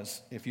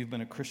realize if you've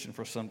been a Christian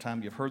for some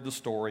time, you've heard the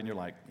story, and you're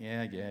like,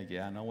 yeah,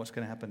 I know what's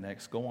going to happen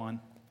next. Go on.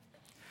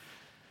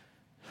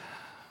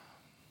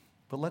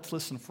 But let's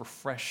listen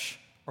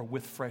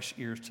with fresh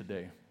ears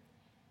today.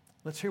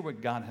 Let's hear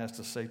what God has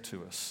to say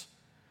to us.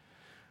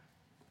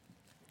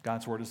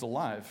 God's word is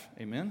alive.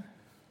 Amen?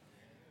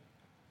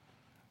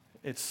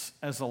 It's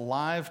as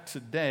alive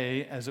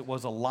today as it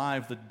was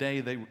alive the day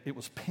it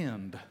was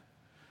penned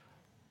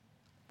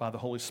by the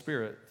Holy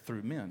Spirit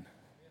through men.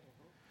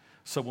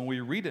 So when we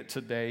read it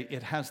today,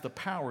 it has the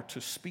power to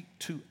speak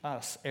to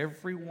us,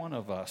 every one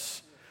of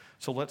us.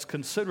 So let's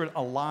consider it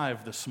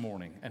alive this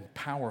morning and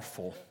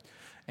powerful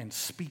and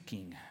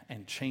speaking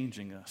and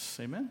changing us.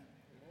 Amen?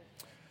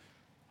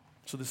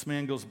 So this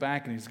man goes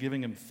back and he's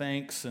giving him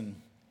thanks, and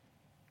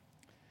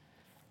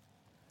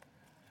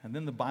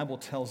then the Bible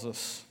tells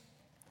us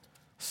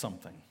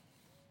something.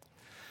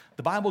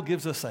 The Bible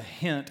gives us a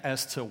hint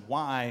as to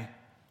why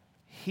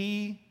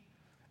he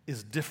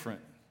is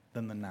different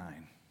than the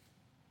 9,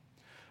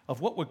 of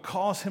what would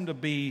cause him to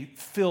be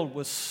filled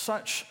with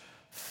such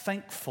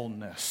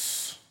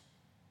thankfulness.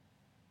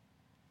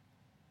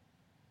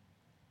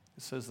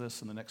 It says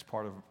this in the next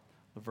part of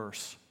the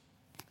verse.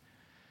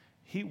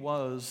 He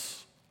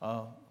was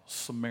a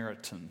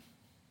Samaritan.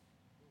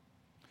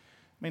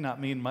 May not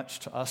mean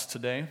much to us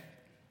today,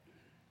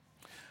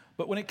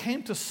 but when it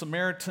came to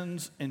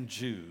Samaritans and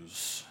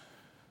Jews,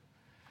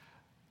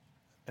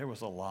 there was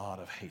a lot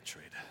of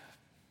hatred.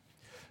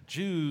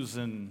 Jews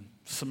and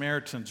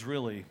Samaritans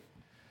really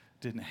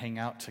didn't hang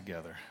out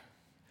together,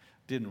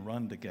 didn't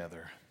run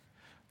together.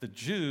 The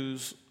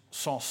Jews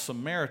saw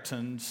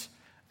Samaritans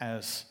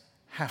as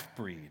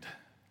half-breed.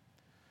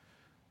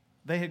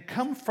 They had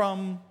come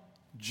from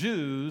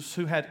Jews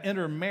who had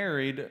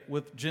intermarried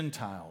with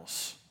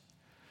Gentiles.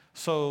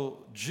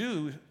 So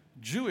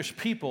Jewish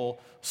people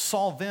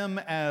saw them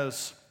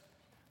as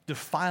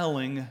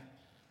defiling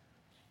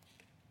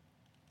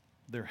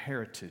their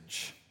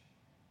heritage,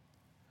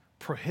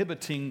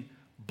 prohibiting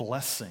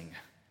blessing,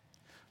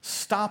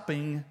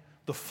 stopping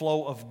the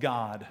flow of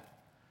God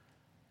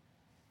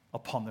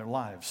upon their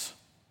lives.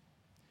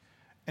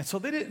 And so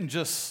they didn't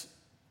just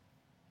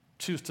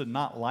choose to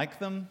not like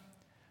them,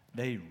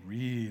 they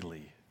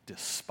really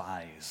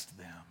despised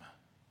them.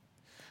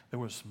 There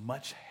was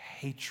much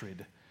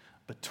hatred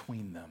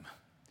between them.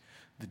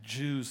 The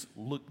Jews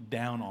looked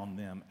down on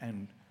them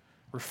and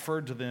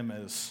referred to them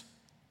as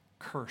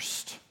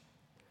cursed,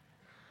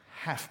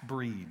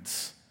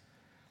 half-breeds,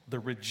 the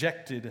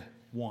rejected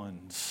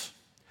ones,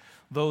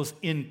 those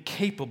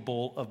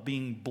incapable of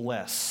being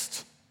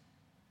blessed.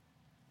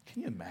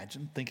 Can you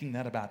imagine thinking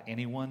that about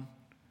anyone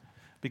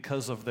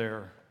because of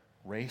their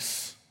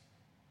race,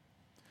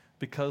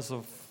 because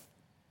of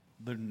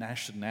their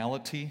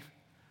nationality,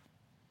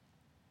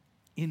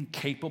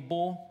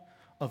 incapable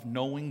of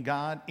knowing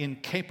God,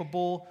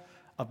 incapable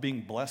of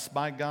being blessed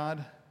by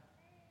God,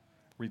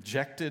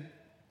 rejected,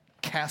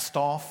 cast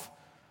off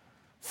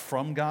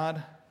from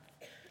God?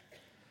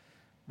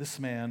 This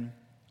man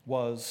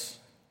was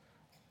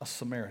a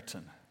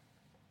Samaritan.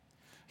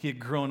 He had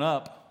grown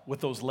up with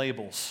those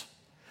labels.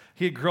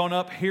 He had grown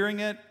up hearing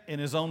it in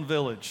his own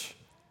village.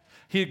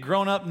 He had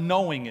grown up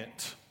knowing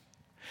it.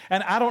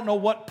 And I don't know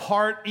what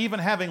part even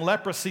having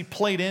leprosy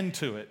played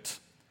into it,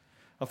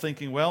 of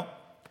thinking, well,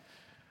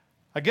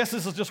 I guess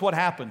this is just what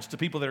happens to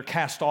people that are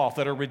cast off,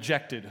 that are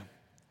rejected.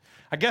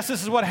 I guess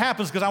this is what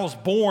happens because I was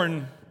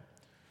born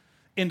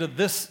into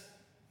this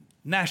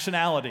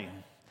nationality.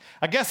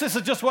 I guess this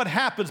is just what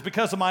happens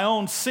because of my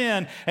own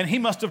sin, and he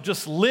must have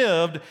just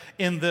lived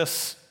in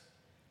this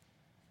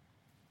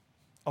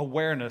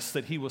awareness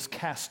that he was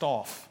cast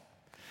off,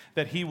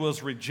 that he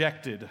was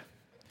rejected,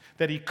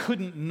 that he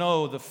couldn't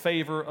know the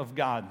favor of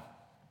God.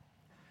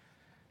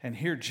 And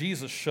here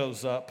Jesus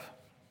shows up,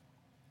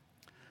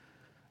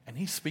 and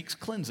he speaks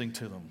cleansing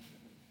to them.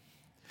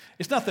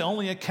 It's not the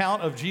only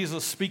account of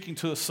Jesus speaking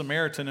to a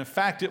Samaritan. In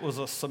fact, it was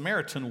a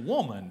Samaritan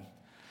woman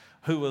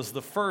who was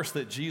the first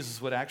that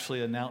Jesus would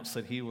actually announce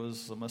that he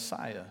was the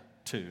Messiah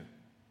to.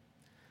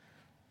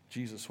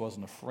 Jesus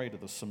wasn't afraid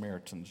of the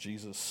Samaritans.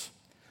 Jesus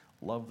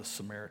loved the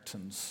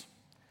Samaritans.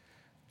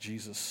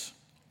 Jesus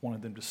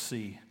wanted them to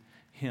see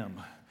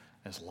him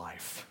as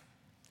life.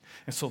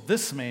 And so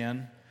this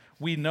man,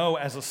 we know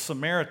as a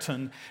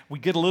Samaritan, we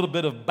get a little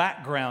bit of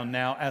background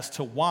now as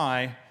to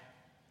why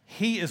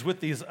he is with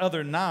these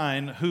other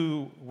 9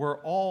 who were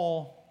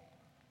all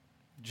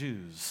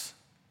Jews.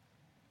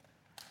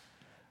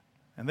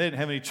 And they didn't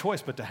have any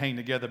choice but to hang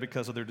together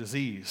because of their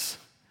disease.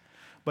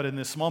 But in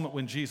this moment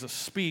when Jesus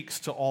speaks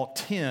to all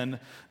 10,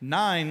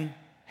 9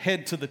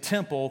 head to the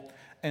temple,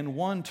 and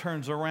 1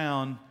 turns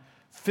around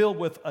filled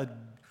with a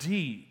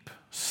deep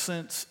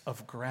sense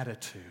of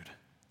gratitude,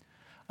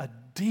 a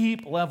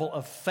deep level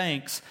of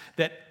thanks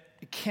that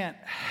can't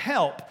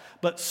help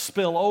but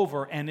spill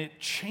over, and it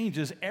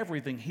changes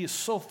everything. He is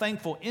so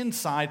thankful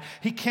inside,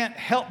 he can't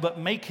help but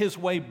make his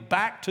way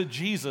back to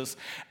Jesus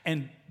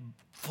and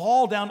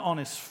fall down on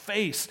his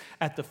face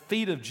at the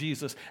feet of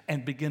Jesus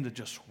and begin to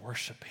just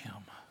worship him.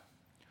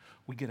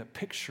 We get a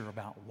picture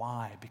about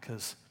why,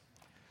 because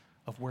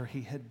of where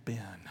he had been.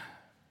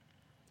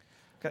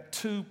 Got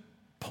 2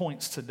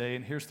 points today,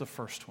 and here's the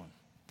first one.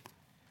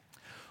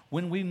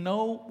 When we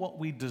know what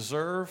we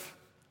deserve,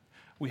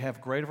 we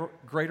have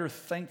greater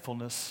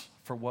thankfulness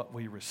for what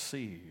we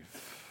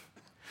receive.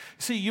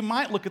 See, you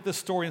might look at this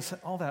story and say,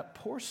 oh, that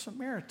poor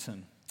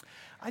Samaritan.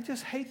 I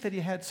just hate that he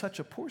had such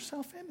a poor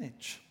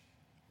self-image.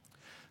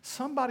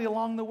 Somebody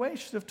along the way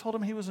should have told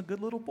him he was a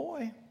good little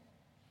boy.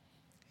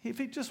 If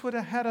he just would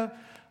have had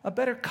a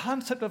better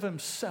concept of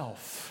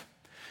himself.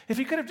 If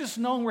he could have just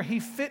known where he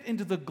fit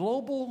into the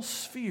global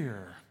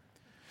sphere.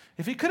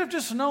 If he could have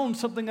just known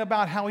something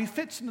about how he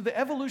fits into the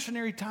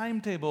evolutionary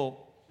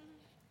timetable.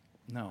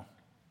 No.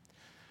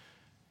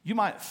 You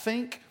might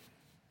think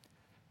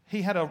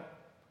he had a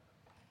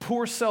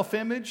poor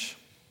self-image,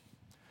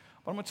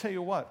 but I'm going to tell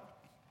you what.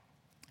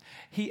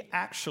 He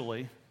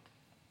actually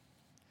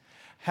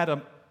had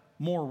a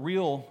more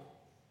real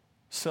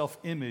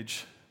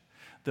self-image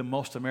than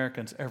most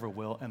Americans ever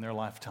will in their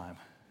lifetime.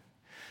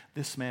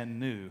 This man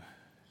knew,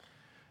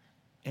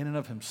 in and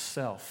of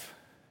himself,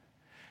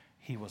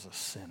 he was a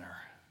sinner.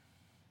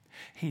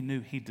 He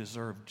knew he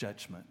deserved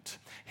judgment.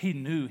 He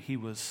knew he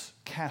was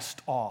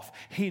cast off.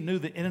 He knew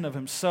that in and of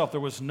himself there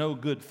was no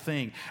good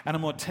thing. And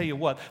I'm going to tell you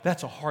what,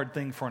 that's a hard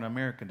thing for an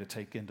American to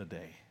take in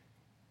today.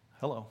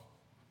 Hello.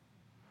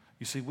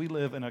 You see, we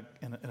live in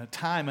a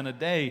time and a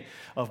day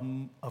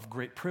of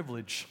great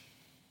privilege.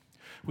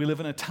 We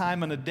live in a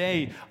time and a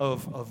day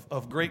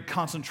of great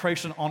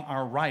concentration on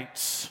our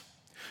rights.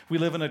 We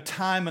live in a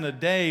time and a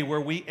day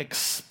where we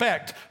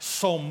expect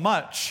so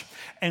much,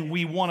 and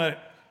we want to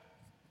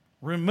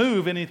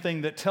remove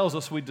anything that tells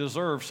us we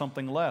deserve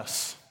something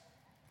less.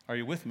 Are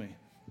you with me?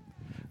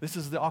 This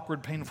is the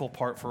awkward, painful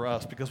part for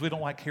us because we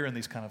don't like hearing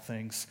these kind of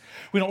things.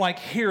 We don't like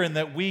hearing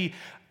that we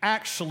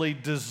actually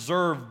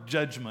deserve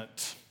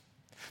judgment.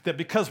 That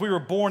because we were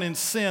born in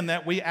sin,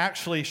 that we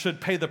actually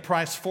should pay the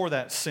price for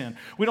that sin.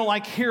 We don't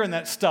like hearing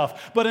that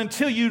stuff. But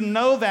until you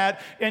know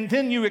that, and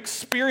then you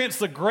experience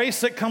the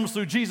grace that comes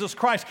through Jesus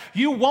Christ,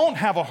 you won't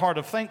have a heart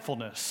of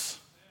thankfulness.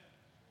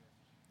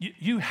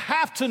 You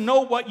have to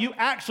know what you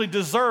actually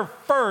deserve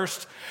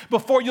first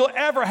before you'll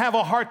ever have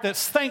a heart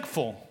that's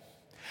thankful.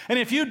 And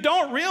if you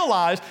don't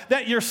realize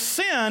that your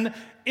sin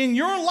in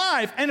your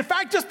life, and in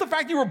fact, just the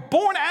fact you were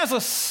born as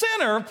a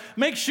sinner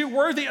makes you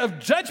worthy of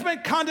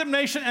judgment,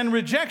 condemnation, and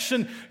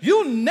rejection,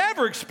 you'll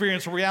never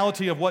experience the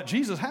reality of what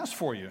Jesus has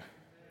for you.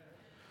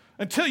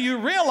 Until you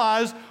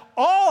realize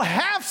all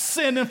have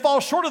sinned and fall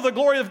short of the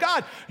glory of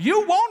God,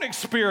 you won't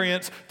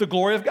experience the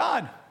glory of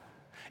God.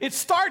 It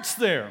starts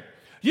there.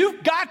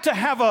 You've got to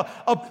have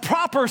a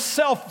proper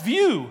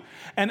self-view.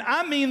 And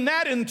I mean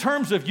that in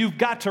terms of you've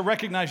got to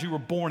recognize you were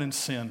born in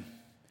sin.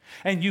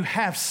 And you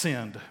have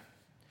sinned.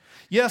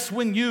 Yes,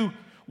 when you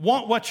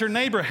want what your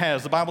neighbor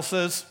has, the Bible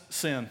says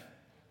sin.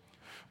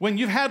 When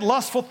you've had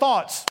lustful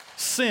thoughts,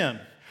 sin.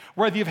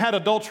 Whether you've had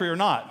adultery or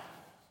not.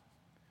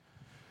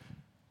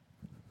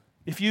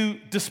 If you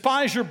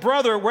despise your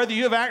brother, whether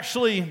you have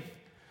actually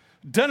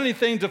done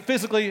anything to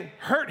physically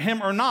hurt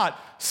him or not,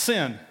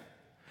 sin.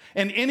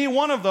 And any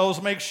one of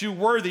those makes you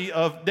worthy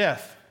of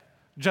death,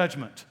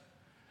 judgment.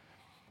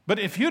 But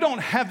if you don't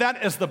have that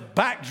as the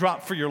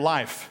backdrop for your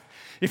life,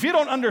 if you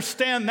don't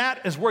understand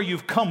that as where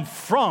you've come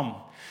from,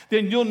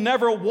 then you'll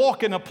never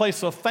walk in a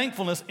place of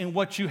thankfulness in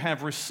what you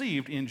have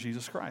received in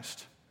Jesus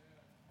Christ.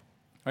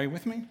 Are you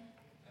with me?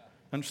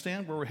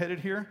 Understand where we're headed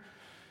here?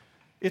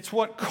 It's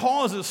what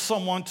causes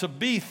someone to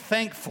be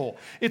thankful.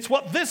 It's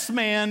what this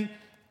man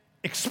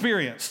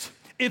experienced.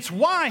 It's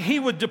why he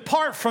would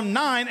depart from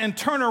 9 and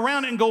turn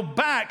around and go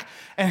back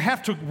and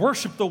have to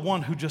worship the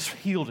one who just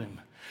healed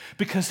him.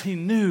 Because he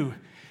knew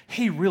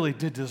he really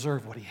did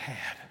deserve what he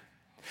had.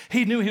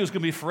 He knew he was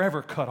going to be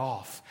forever cut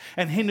off.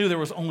 And he knew there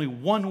was only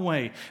one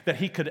way that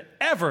he could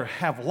ever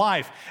have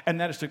life, and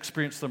that is to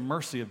experience the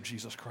mercy of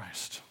Jesus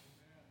Christ.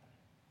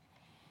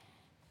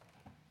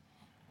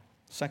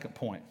 Second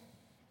point.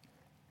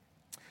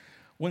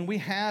 When we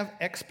have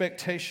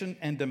expectation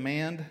and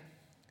demand,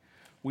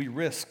 we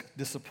risk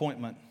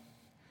disappointment,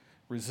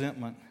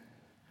 resentment,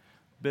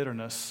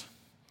 bitterness,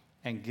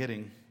 and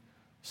getting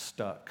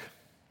stuck.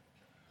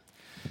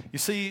 You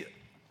see,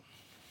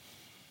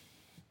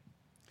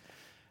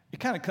 it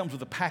kind of comes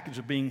with a package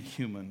of being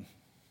human,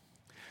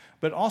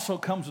 but it also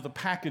comes with a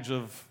package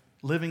of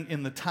living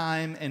in the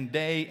time and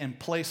day and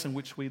place in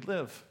which we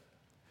live.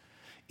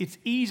 It's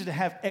easy to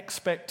have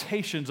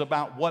expectations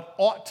about what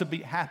ought to be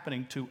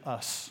happening to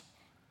us,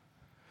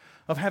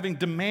 of having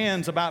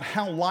demands about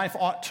how life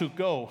ought to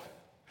go,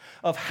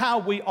 of how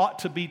we ought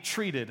to be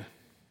treated,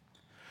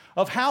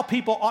 of how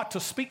people ought to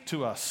speak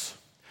to us,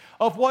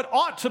 of what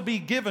ought to be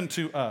given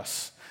to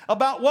us,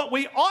 about what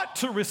we ought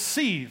to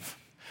receive,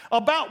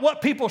 about what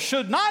people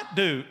should not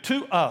do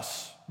to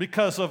us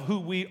because of who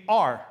we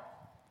are.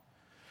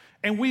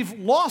 And we've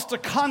lost the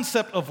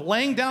concept of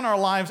laying down our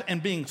lives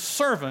and being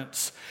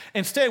servants.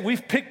 Instead,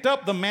 we've picked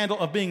up the mantle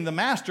of being the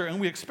master and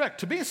we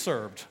expect to be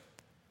served.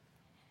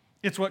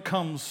 It's what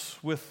comes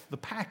with the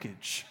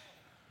package.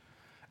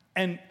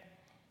 And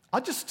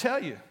I'll just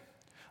tell you,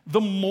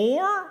 the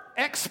more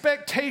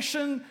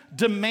expectation,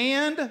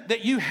 demand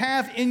that you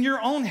have in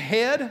your own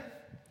head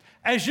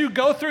as you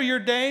go through your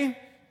day,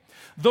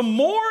 the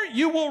more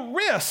you will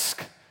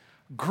risk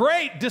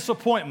great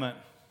disappointment,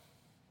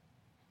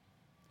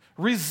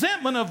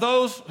 resentment of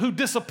those who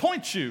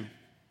disappoint you,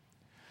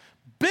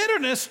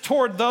 bitterness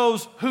toward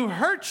those who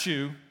hurt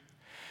you,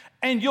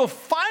 and you'll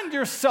find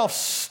yourself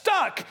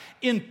stuck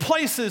in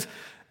places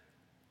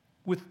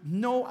with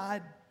no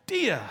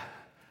idea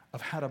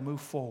of how to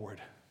move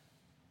forward.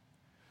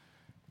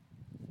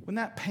 When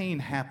that pain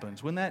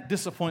happens, when that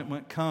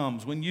disappointment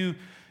comes, when you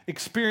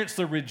experience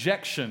the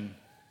rejection,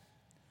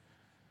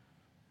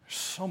 there's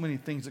so many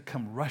things that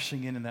come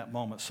rushing in that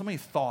moment, so many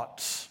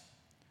thoughts.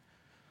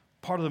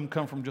 Part of them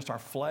come from just our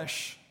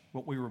flesh,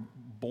 what we were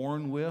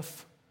born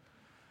with,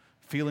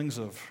 feelings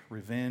of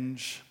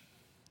revenge,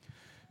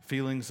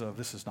 feelings of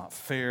this is not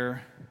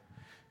fair,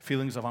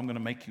 feelings of I'm going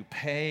to make you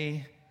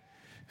pay,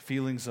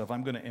 feelings of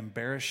I'm going to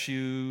embarrass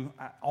you.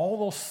 All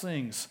those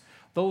things,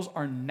 those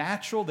are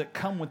natural that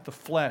come with the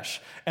flesh.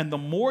 And the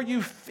more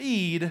you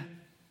feed,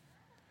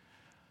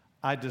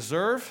 I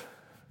deserve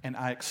and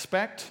I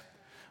expect,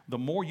 the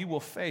more you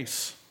will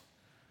face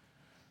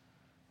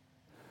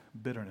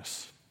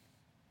bitterness.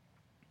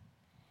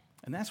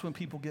 And that's when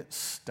people get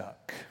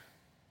stuck.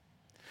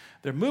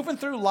 They're moving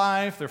through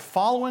life, they're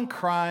following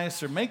Christ,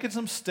 they're making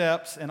some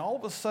steps, and all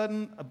of a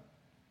sudden,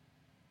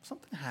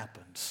 something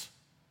happens.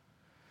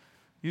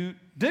 You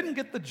didn't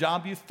get the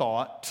job you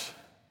thought.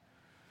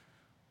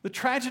 The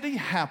tragedy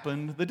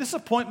happened, the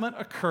disappointment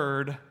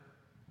occurred,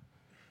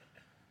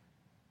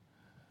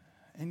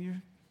 and you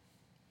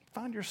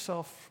find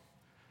yourself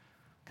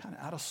kind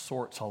of out of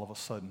sorts all of a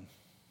sudden.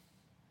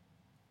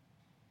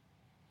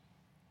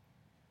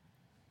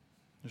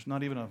 There's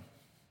not even a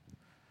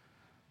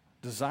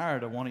desire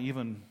to want to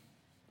even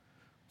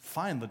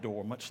find the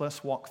door, much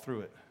less walk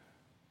through it.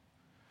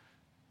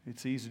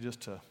 It's easy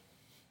just to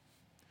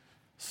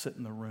sit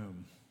in the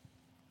room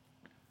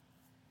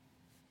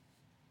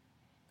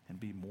and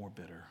be more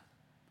bitter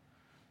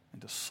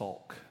and to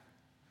sulk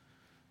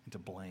and to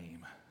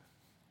blame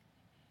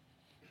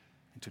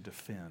and to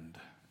defend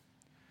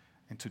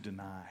and to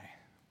deny.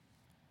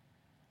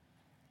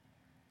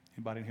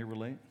 Anybody in here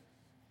relate?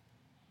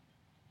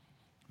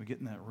 We get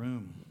in that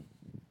room,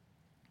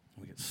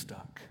 we get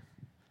stuck.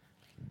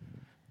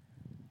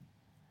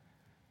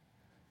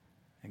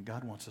 And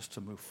God wants us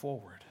to move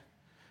forward.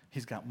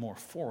 He's got more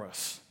for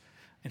us.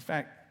 In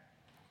fact,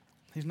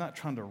 He's not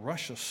trying to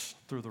rush us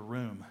through the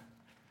room.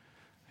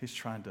 He's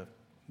trying to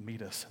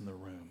meet us in the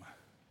room.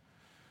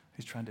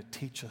 He's trying to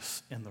teach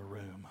us in the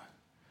room.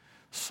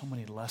 So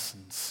many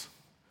lessons,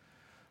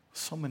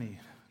 so many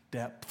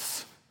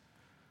depths.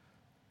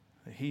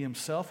 That He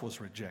Himself was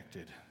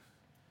rejected.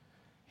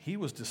 He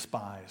was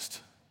despised.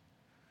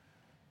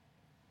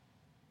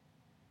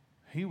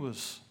 He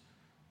was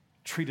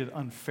treated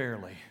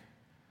unfairly.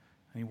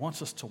 And He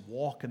wants us to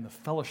walk in the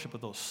fellowship of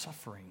those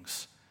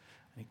sufferings.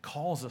 And He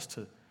calls us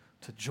to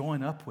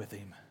join up with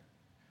Him,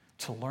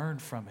 to learn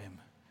from Him,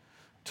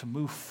 to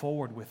move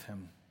forward with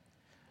Him,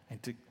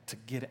 and to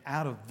get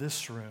out of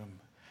this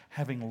room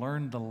having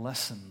learned the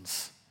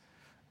lessons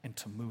and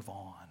to move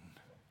on.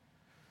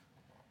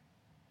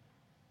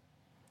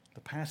 The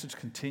passage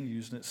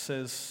continues and it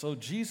says, "So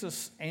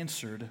Jesus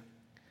answered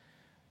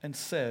and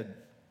said,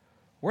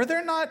 'Were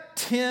there not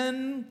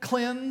 10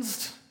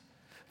 cleansed?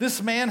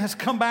 This man has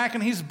come back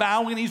and he's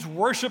bowing, he's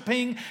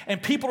worshiping,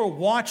 and people are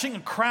watching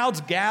and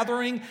crowds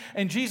gathering.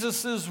 And Jesus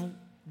says,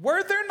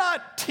 were there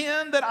not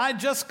 10 that I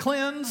just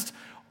cleansed?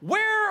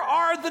 Where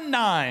are the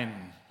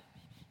 9?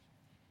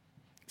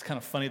 It's kind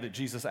of funny that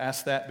Jesus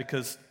asked that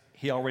because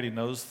He already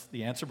knows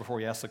the answer before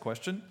He asks the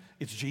question.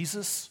 It's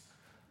Jesus.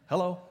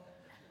 Hello.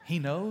 He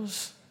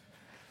knows.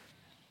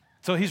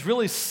 So He's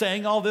really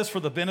saying all this for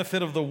the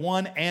benefit of the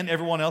one and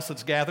everyone else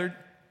that's gathered.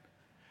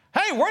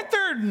 Hey, weren't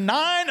there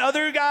 9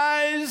 other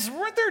guys?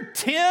 Weren't there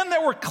 10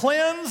 that were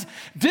cleansed?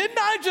 Didn't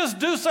I just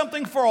do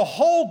something for a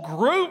whole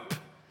group?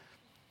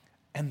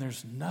 And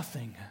there's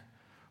nothing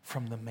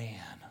from the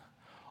man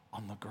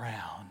on the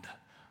ground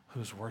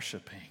who's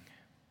worshiping.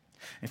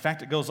 In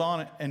fact, it goes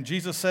on, and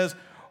Jesus says,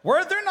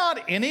 were there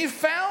not any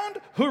found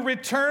who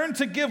returned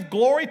to give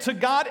glory to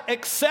God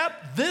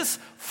except this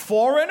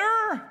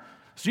foreigner?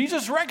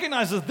 Jesus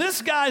recognizes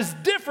this guy's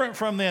different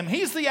from them.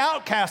 He's the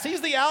outcast.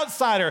 He's the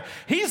outsider.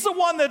 He's the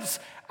one that's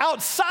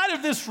outside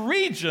of this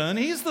region.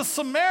 He's the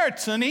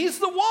Samaritan. He's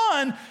the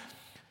one.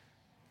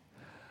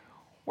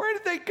 Where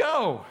did they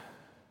go?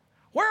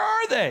 Where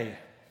are they?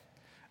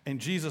 And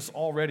Jesus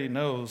already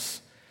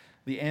knows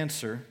the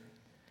answer.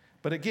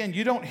 But again,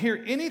 you don't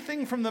hear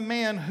anything from the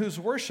man who's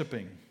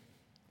worshiping.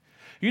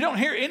 You don't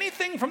hear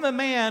anything from the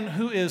man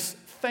who is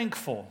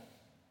thankful.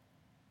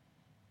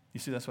 You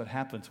see, that's what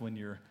happens when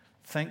you're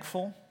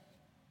thankful,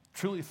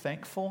 truly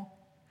thankful.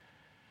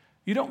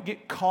 You don't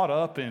get caught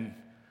up in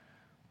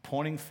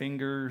pointing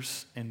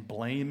fingers and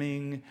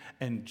blaming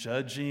and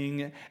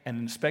judging and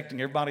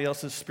inspecting everybody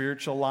else's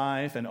spiritual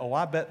life and, oh,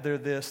 I bet they're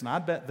this and I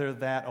bet they're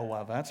that. Oh,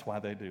 well, that's why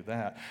they do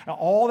that. Now,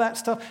 all that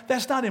stuff,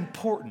 that's not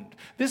important.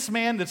 This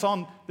man that's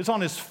on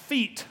his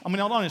feet,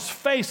 on his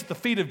face at the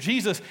feet of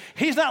Jesus,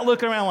 he's not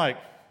looking around like,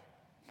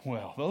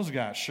 well, those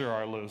guys sure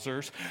are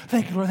losers.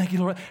 Thank you, Lord, thank you,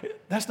 Lord.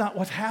 That's not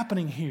what's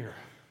happening here.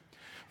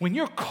 When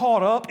you're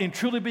caught up in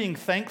truly being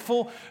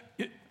thankful,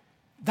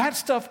 that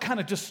stuff kind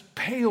of just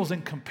pales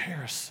in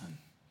comparison.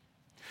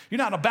 You're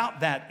not about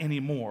that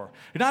anymore.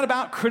 You're not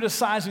about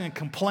criticizing and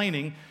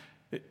complaining.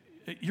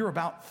 You're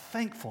about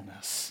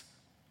thankfulness.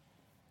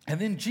 And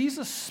then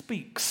Jesus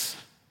speaks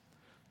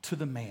to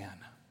the man,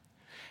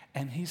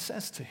 and he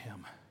says to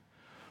him,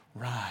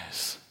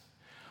 rise,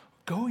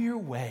 go your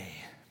way.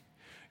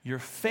 Your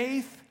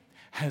faith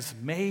has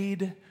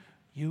made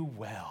you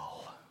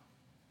well.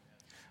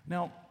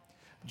 Now,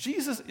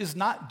 Jesus is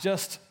not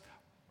just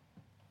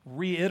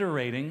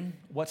reiterating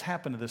what's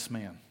happened to this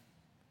man.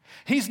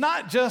 He's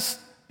not just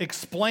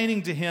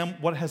explaining to him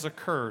what has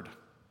occurred.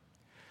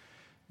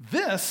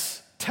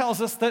 This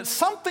tells us that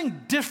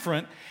something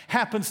different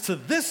happens to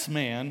this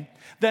man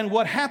than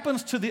what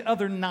happens to the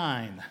other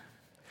 9.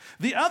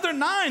 The other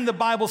 9, the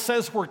Bible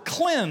says, were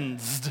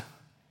cleansed.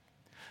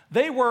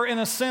 They were, in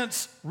a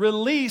sense,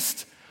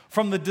 released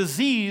from the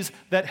disease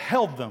that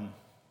held them.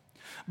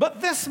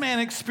 But this man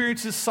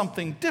experiences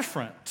something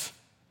different.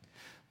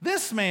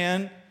 This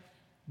man,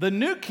 the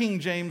New King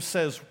James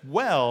says,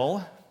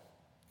 well,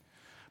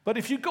 but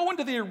if you go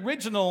into the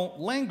original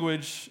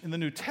language in the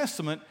New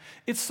Testament,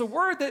 it's the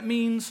word that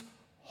means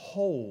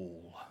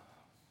whole.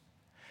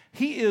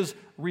 He is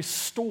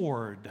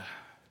restored.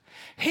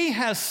 He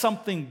has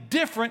something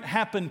different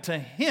happen to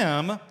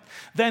him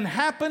than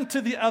happened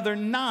to the other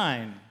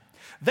 9.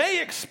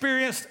 They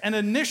experienced an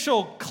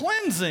initial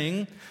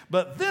cleansing,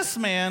 but this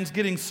man's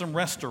getting some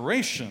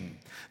restoration.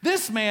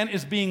 This man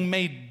is being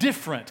made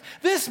different.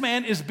 This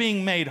man is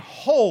being made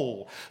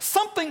whole.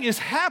 Something is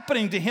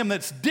happening to him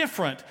that's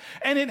different,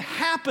 and it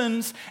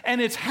happens,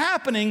 and it's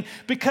happening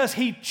because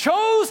he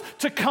chose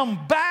to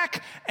come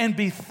back and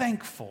be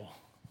thankful.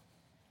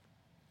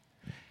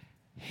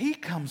 He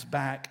comes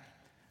back,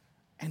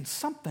 and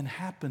something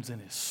happens in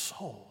his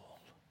soul.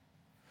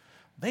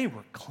 They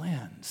were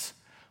cleansed,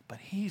 but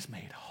he's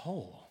made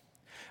whole.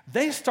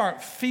 They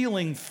start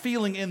feeling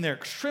in their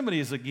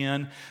extremities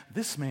again.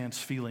 This man's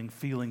feeling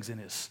feelings in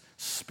his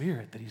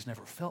spirit that he's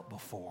never felt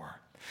before.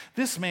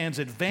 This man's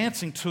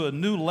advancing to a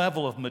new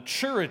level of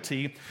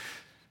maturity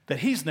that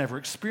he's never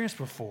experienced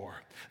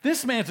before.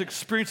 This man's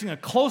experiencing a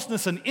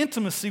closeness and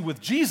intimacy with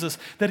Jesus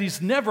that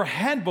he's never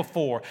had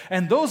before.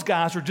 And those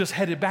guys are just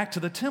headed back to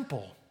the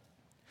temple.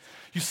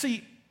 You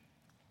see,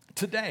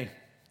 today,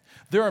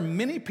 there are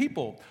many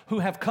people who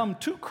have come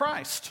to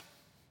Christ,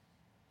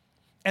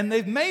 and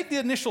they've made the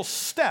initial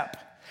step,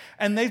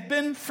 and they've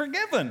been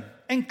forgiven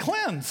and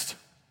cleansed.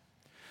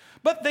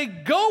 But they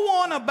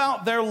go on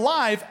about their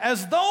life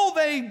as though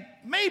they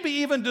maybe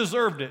even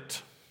deserved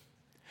it.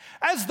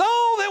 As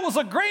though it was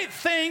a great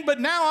thing, but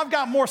now I've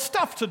got more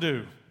stuff to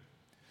do.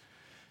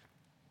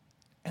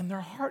 And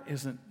their heart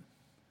isn't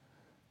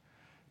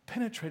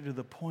penetrated to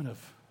the point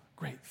of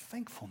great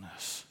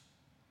thankfulness.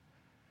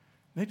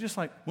 They're just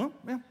like, well,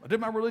 yeah, I did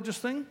my religious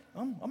thing.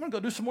 I'm going to go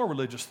do some more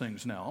religious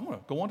things now. I'm going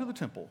to go on to the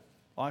temple.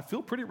 I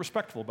feel pretty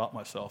respectful about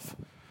myself.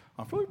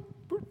 I'm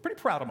pretty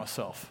proud of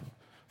myself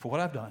for what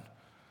I've done.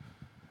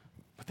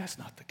 But that's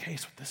not the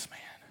case with this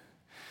man.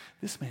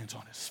 This man's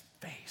on his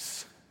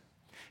face.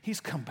 He's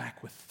come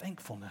back with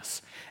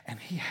thankfulness, and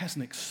he has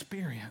an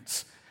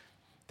experience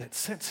that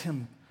sets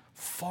him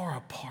far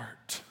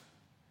apart.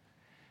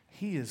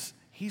 He's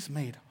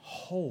made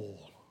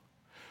whole.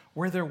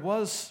 Where there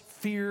was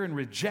fear and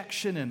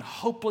rejection and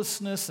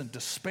hopelessness and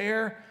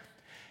despair,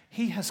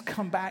 he has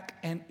come back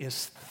and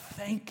is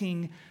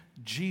thanking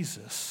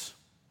Jesus.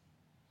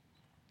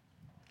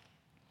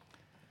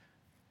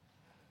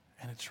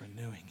 And it's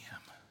renewing him.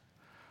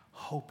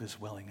 Hope is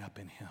welling up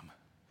in him.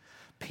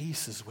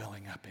 Peace is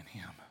welling up in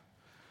him.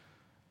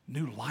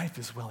 New life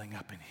is welling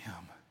up in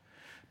him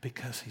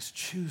because he's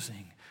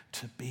choosing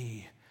to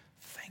be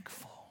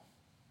thankful.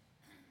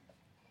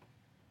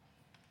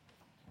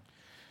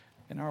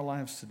 In our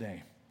lives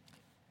today,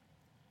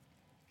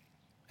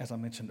 as I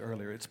mentioned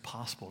earlier, it's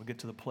possible to get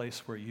to the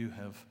place where you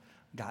have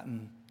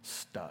gotten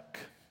stuck.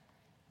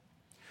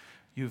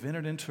 You've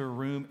entered into a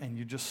room and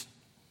you've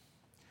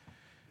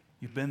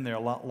been there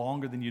a lot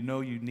longer than you know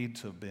you need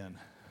to have been.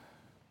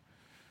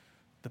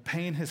 The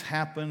pain has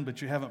happened,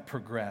 but you haven't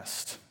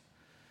progressed.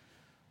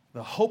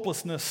 The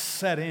hopelessness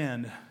set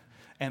in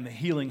and the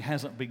healing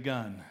hasn't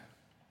begun.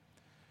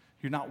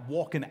 You're not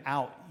walking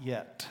out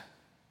yet.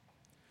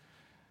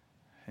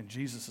 And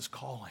Jesus is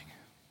calling.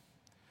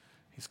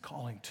 He's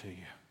calling to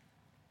you.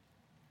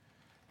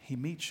 He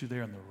meets you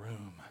there in the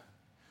room.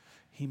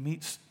 He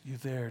meets you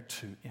there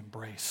to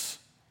embrace,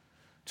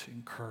 to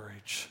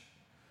encourage,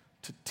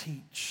 to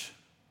teach,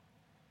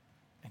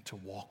 and to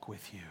walk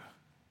with you.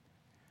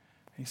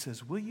 He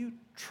says, will you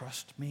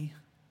trust me?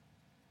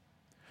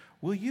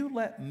 Will you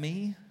let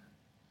me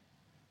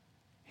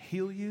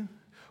heal you?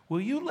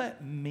 Will you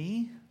let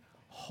me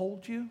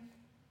hold you?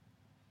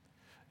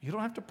 You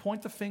don't have to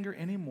point the finger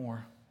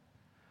anymore.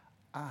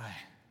 I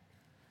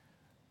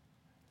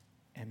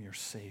am your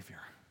Savior.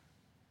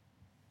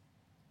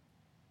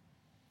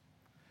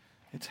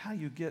 It's how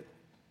you get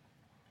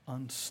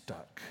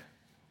unstuck.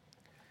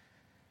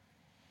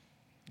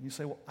 And you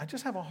say, well, I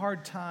just have a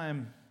hard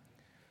time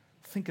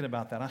thinking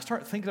about that. I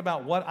start thinking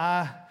about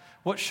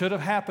what should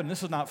have happened.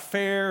 This is not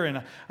fair,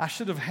 and I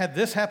should have had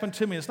this happen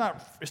to me. It's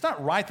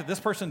not right that this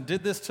person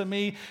did this to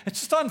me. It's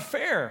just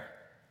unfair.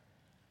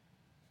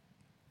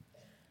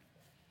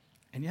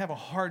 And you have a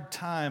hard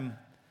time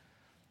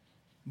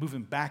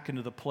moving back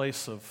into the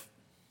place of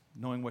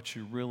knowing what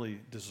you really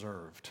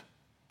deserved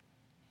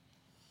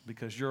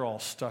because you're all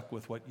stuck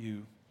with what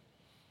you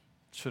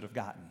should have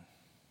gotten.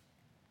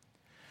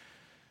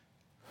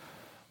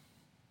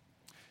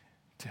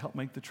 To help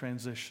make the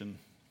transition,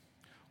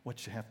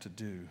 what you have to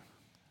do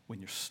when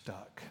you're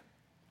stuck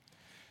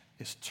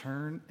is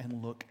turn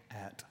and look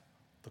at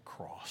the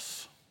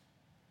cross.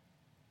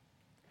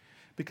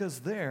 Because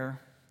there,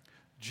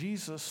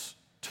 Jesus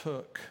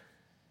took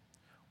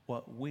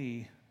what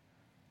we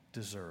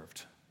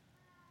deserved.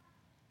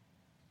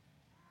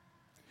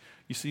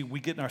 You see, we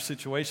get in our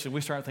situation,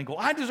 we start thinking,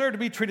 well, I deserve to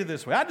be treated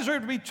this way. I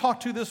deserve to be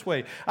talked to this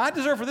way. I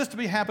deserve for this to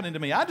be happening to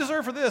me. I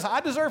deserve for this. I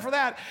deserve for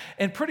that.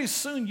 And pretty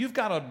soon, you've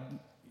got a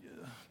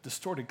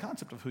distorted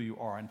concept of who you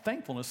are. And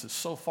thankfulness is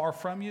so far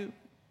from you,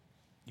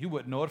 you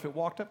wouldn't know it if it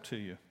walked up to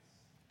you.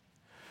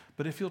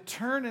 But if you'll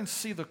turn and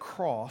see the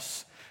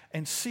cross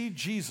and see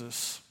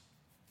Jesus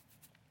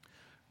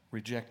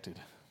rejected,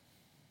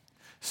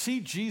 see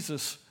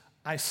Jesus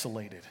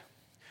isolated,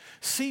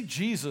 see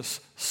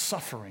Jesus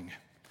suffering,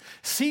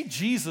 see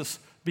Jesus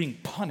being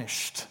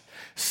punished,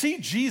 see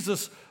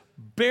Jesus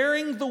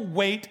bearing the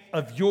weight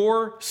of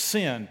your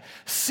sin,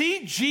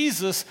 see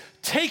Jesus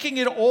taking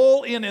it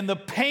all in and the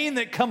pain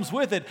that comes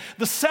with it,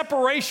 the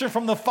separation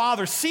from the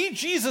Father, see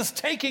Jesus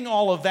taking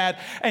all of that,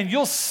 and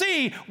you'll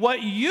see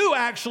what you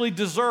actually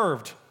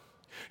deserved.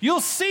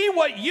 You'll see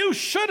what you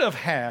should have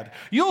had.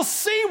 You'll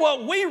see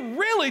what we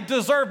really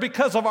deserve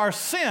because of our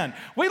sin.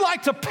 We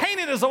like to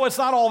paint it as though it's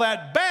not all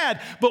that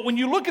bad, but when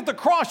you look at the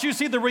cross, you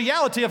see the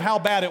reality of how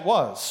bad it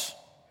was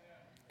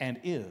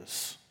and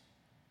is.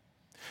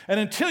 And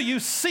until you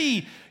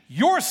see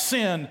your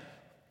sin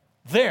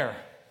there,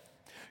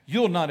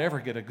 you'll not ever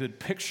get a good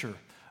picture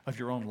of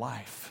your own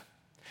life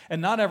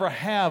and not ever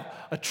have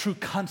a true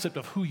concept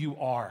of who you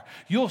are.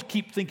 You'll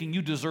keep thinking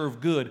you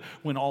deserve good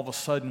when all of a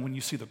sudden, when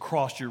you see the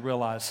cross, you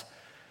realize,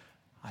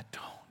 I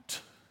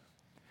don't.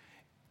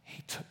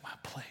 He took my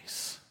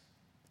place.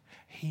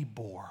 He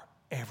bore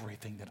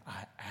everything that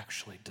I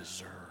actually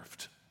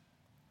deserved.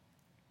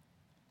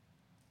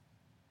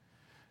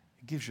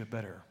 It gives you a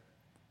better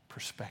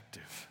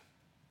perspective.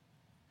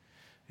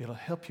 It'll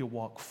help you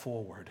walk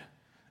forward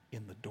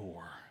in the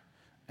door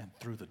and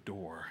through the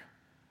door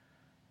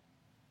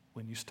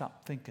when you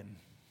stop thinking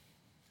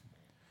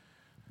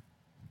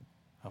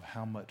of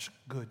how much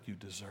good you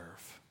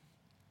deserve.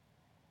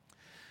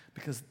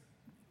 Because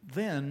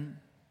then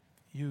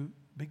you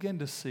begin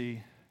to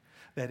see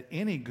that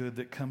any good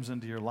that comes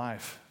into your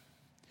life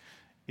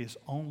is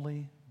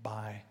only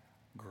by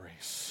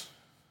grace.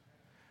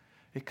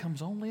 It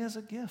comes only as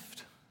a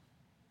gift.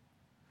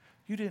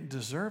 You didn't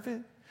deserve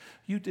it.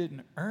 You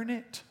didn't earn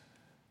it.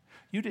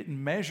 You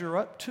didn't measure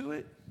up to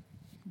it.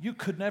 You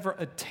could never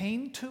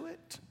attain to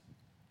it.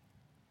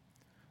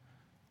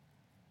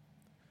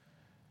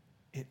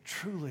 It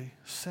truly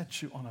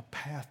sets you on a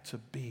path to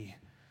be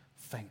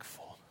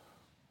thankful.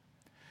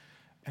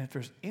 And if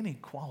there's any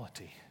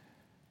quality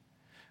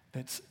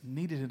that's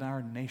needed in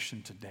our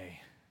nation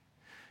today,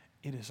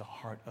 it is a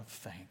heart of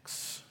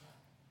thanks.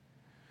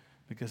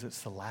 Because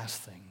it's the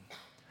last thing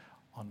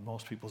on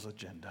most people's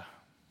agenda.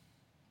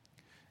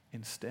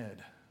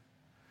 Instead,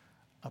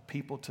 a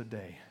people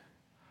today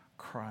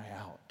cry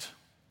out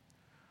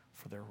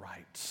for their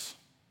rights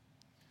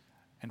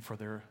and for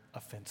their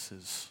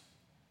offenses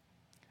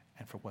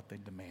and for what they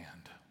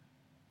demand.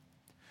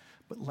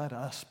 But let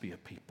us be a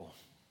people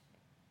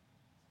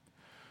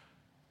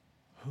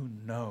who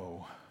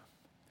know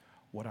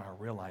what our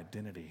real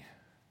identity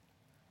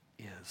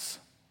is.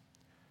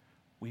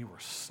 We were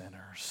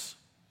sinners.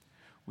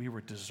 We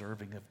were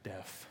deserving of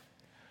death.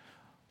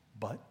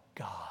 But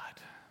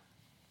God,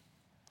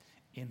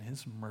 in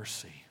his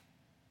mercy,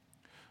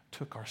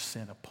 took our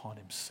sin upon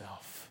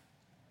himself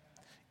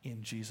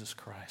in Jesus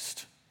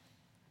Christ,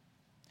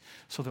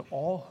 so that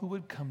all who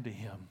would come to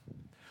him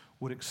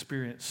would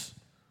experience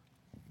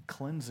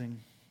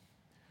cleansing,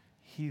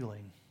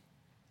 healing,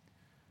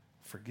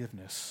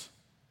 forgiveness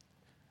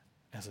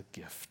as a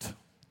gift.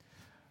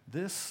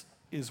 This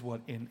is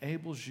what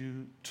enables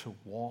you to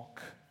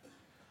walk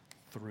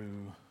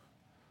through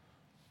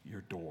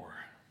your door.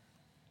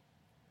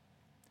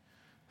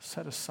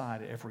 Set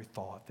aside every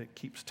thought that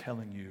keeps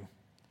telling you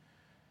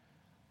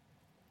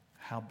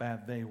how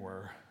bad they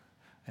were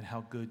and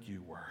how good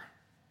you were.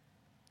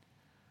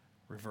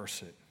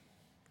 Reverse it.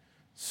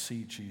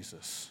 See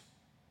Jesus,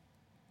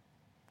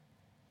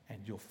 and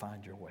you'll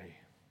find your way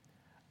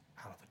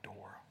out of the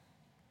door.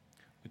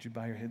 Would you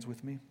bow your heads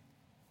with me?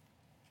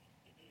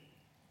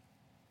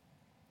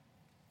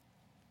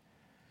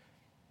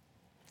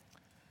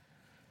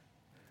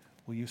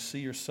 Will you see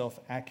yourself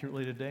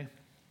accurately today?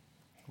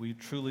 Will you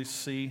truly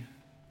see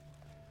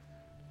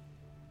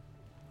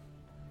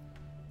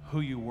who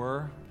you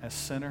were as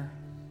sinner?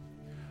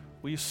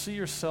 Will you see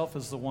yourself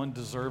as the one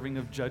deserving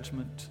of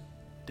judgment,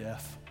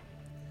 death?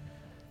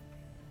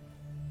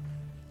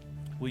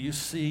 Will you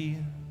see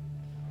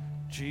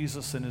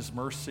Jesus in his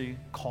mercy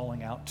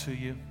calling out to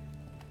you,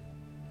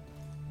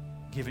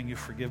 giving you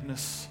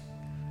forgiveness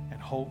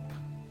and hope?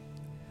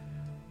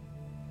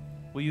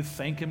 Will you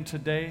thank him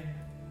today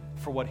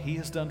for what he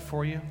has done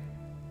for you?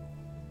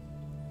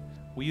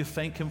 Will you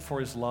thank him for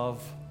his love,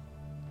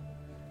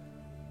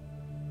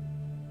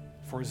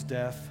 for his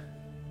death,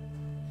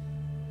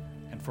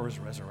 and for his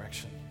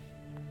resurrection?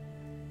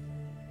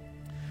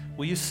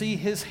 Will you see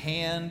his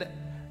hand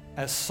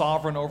as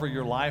sovereign over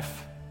your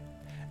life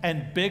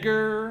and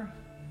bigger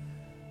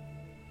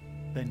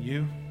than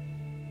you,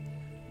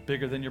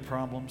 bigger than your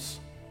problems?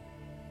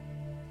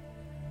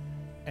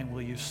 And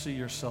will you see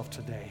yourself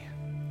today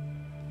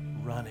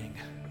running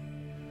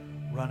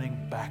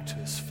back to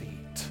his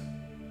feet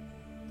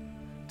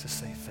to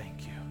say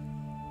thank you,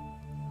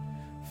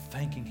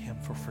 thanking him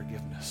for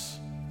forgiveness,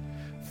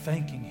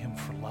 thanking him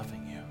for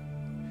loving you,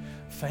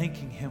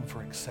 thanking him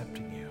for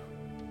accepting you?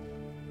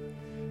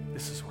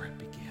 This is where